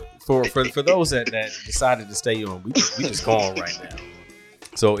man, for those that decided to stay on, we just going right now.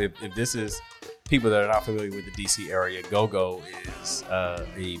 So if this is people that are not familiar with the DC area, Go-Go is a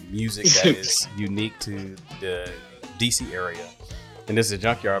music that is unique to the DC area. And this is a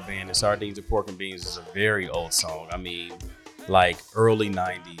Junkyard Band, and Sardines and Pork and Beans is a very old song. I mean, like early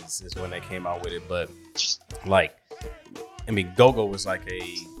 90s is when they came out with it. But like, I mean, Go-Go was like a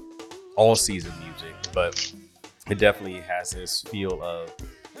all season music, but it definitely has this feel of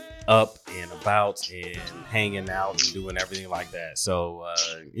up and about and hanging out and doing everything like that. So,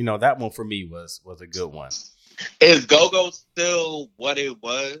 that one for me was a good one. Is Go-Go still what it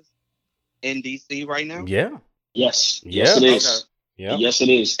was in DC right now? Yeah. Yes. Yes, it is. Okay. Yeah. Yes, it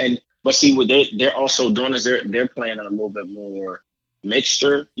is. But see, what they're also doing is they're playing a little bit more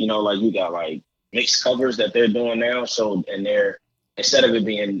mixture. Like you got like mixed covers that they're doing now. So, and they're, instead of it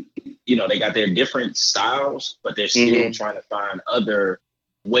being, they got their different styles, but they're still trying to find other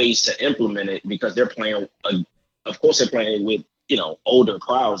ways to implement it because they're playing. Of course, they're playing with older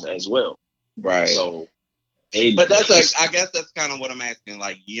crowds as well. Right. So, but I guess that's kind of what I'm asking.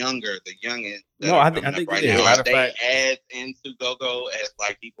 Like the youngins. No, I think right it is. now, Matter are of they fact, as into Go-Go as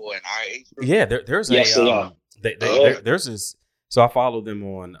like people in our age group? yeah, there's yes, a they are. there's this. So I follow them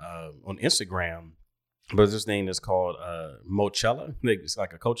on Instagram, but his name is called Mochella. It's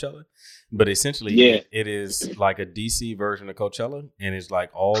like a Coachella, but essentially, it is like a DC version of Coachella, and it's like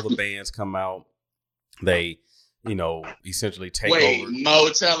all the bands come out. They, essentially take Wait, over.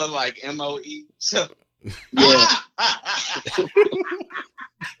 Mochella, like MOE. Yeah.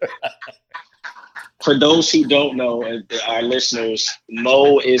 For those who don't know, our listeners,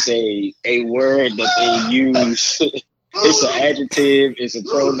 Mo is a word that they use. It's an adjective, it's a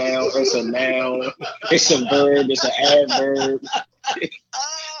pronoun, it's a noun, it's a verb, it's an adverb.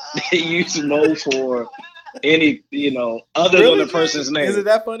 They use Mo for any, other than the person's name. Is it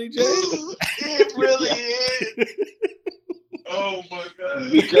that funny, Jay? It really is. Oh my god!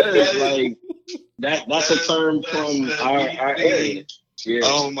 Because like that's a term from our area. Yeah.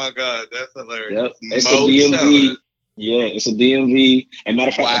 Oh my god, that's hilarious. Yep. It's a DMV. Yeah, it's a DMV. And matter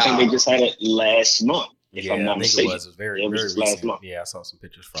of fact, I think they just had it last month. If I'm not mistaken. It was very, it was very just last recent. month. Yeah, I saw some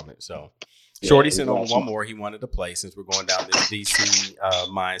pictures from it. So, Shorty it sent was over last one month. more. He wanted to play since we're going down this DC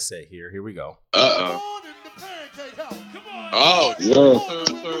mindset here. Here we go. Oh, Yeah.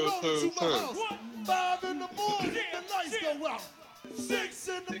 true. 5 in the morning, the lights go out. 6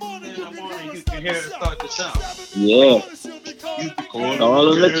 in the morning, You can hear it start to sound. Yeah.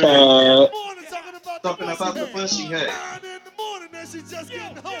 All in the cab. Talking about the fun she had.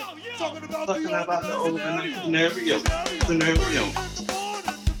 Talking about the old scenario.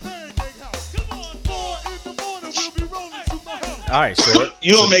 All right, short.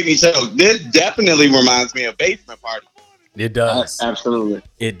 You don't make me choke. This definitely reminds me of Basement Party. It does. Absolutely.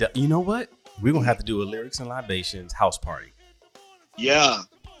 You know what? We're gonna have to do a Lyrics and Libations house party. Yeah.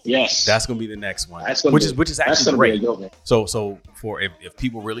 Yes. That's gonna be the next one. Which is actually great. So for if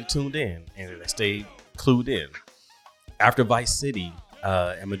people really tuned in and they stay clued in, after Vice City,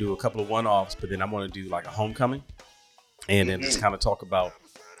 I'm gonna do a couple of one-offs, but then I'm gonna do like a homecoming, and then just kind of talk about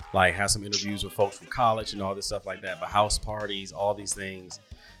like have some interviews with folks from college and all this stuff like that. But house parties, all these things,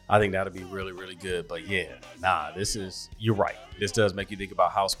 I think that'll be really, really good. But yeah, you're right. This does make you think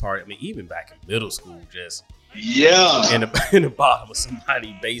about house party. I mean, even back in middle school, just in the bottom of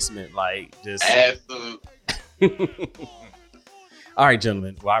somebody's basement, like just Absolutely. All right,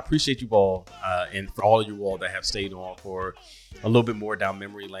 gentlemen. Well, I appreciate you all, and for all of you all that have stayed on for a little bit more down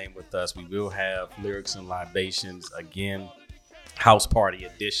memory lane with us. We will have Lyrics and Libations again, house party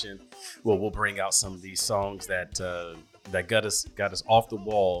edition. Well, we'll bring out some of these songs that got us off the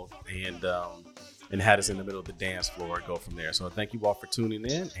wall and had us in the middle of the dance floor and go from there. So thank you all for tuning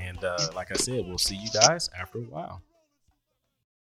in, and like I said, we'll see you guys after a while.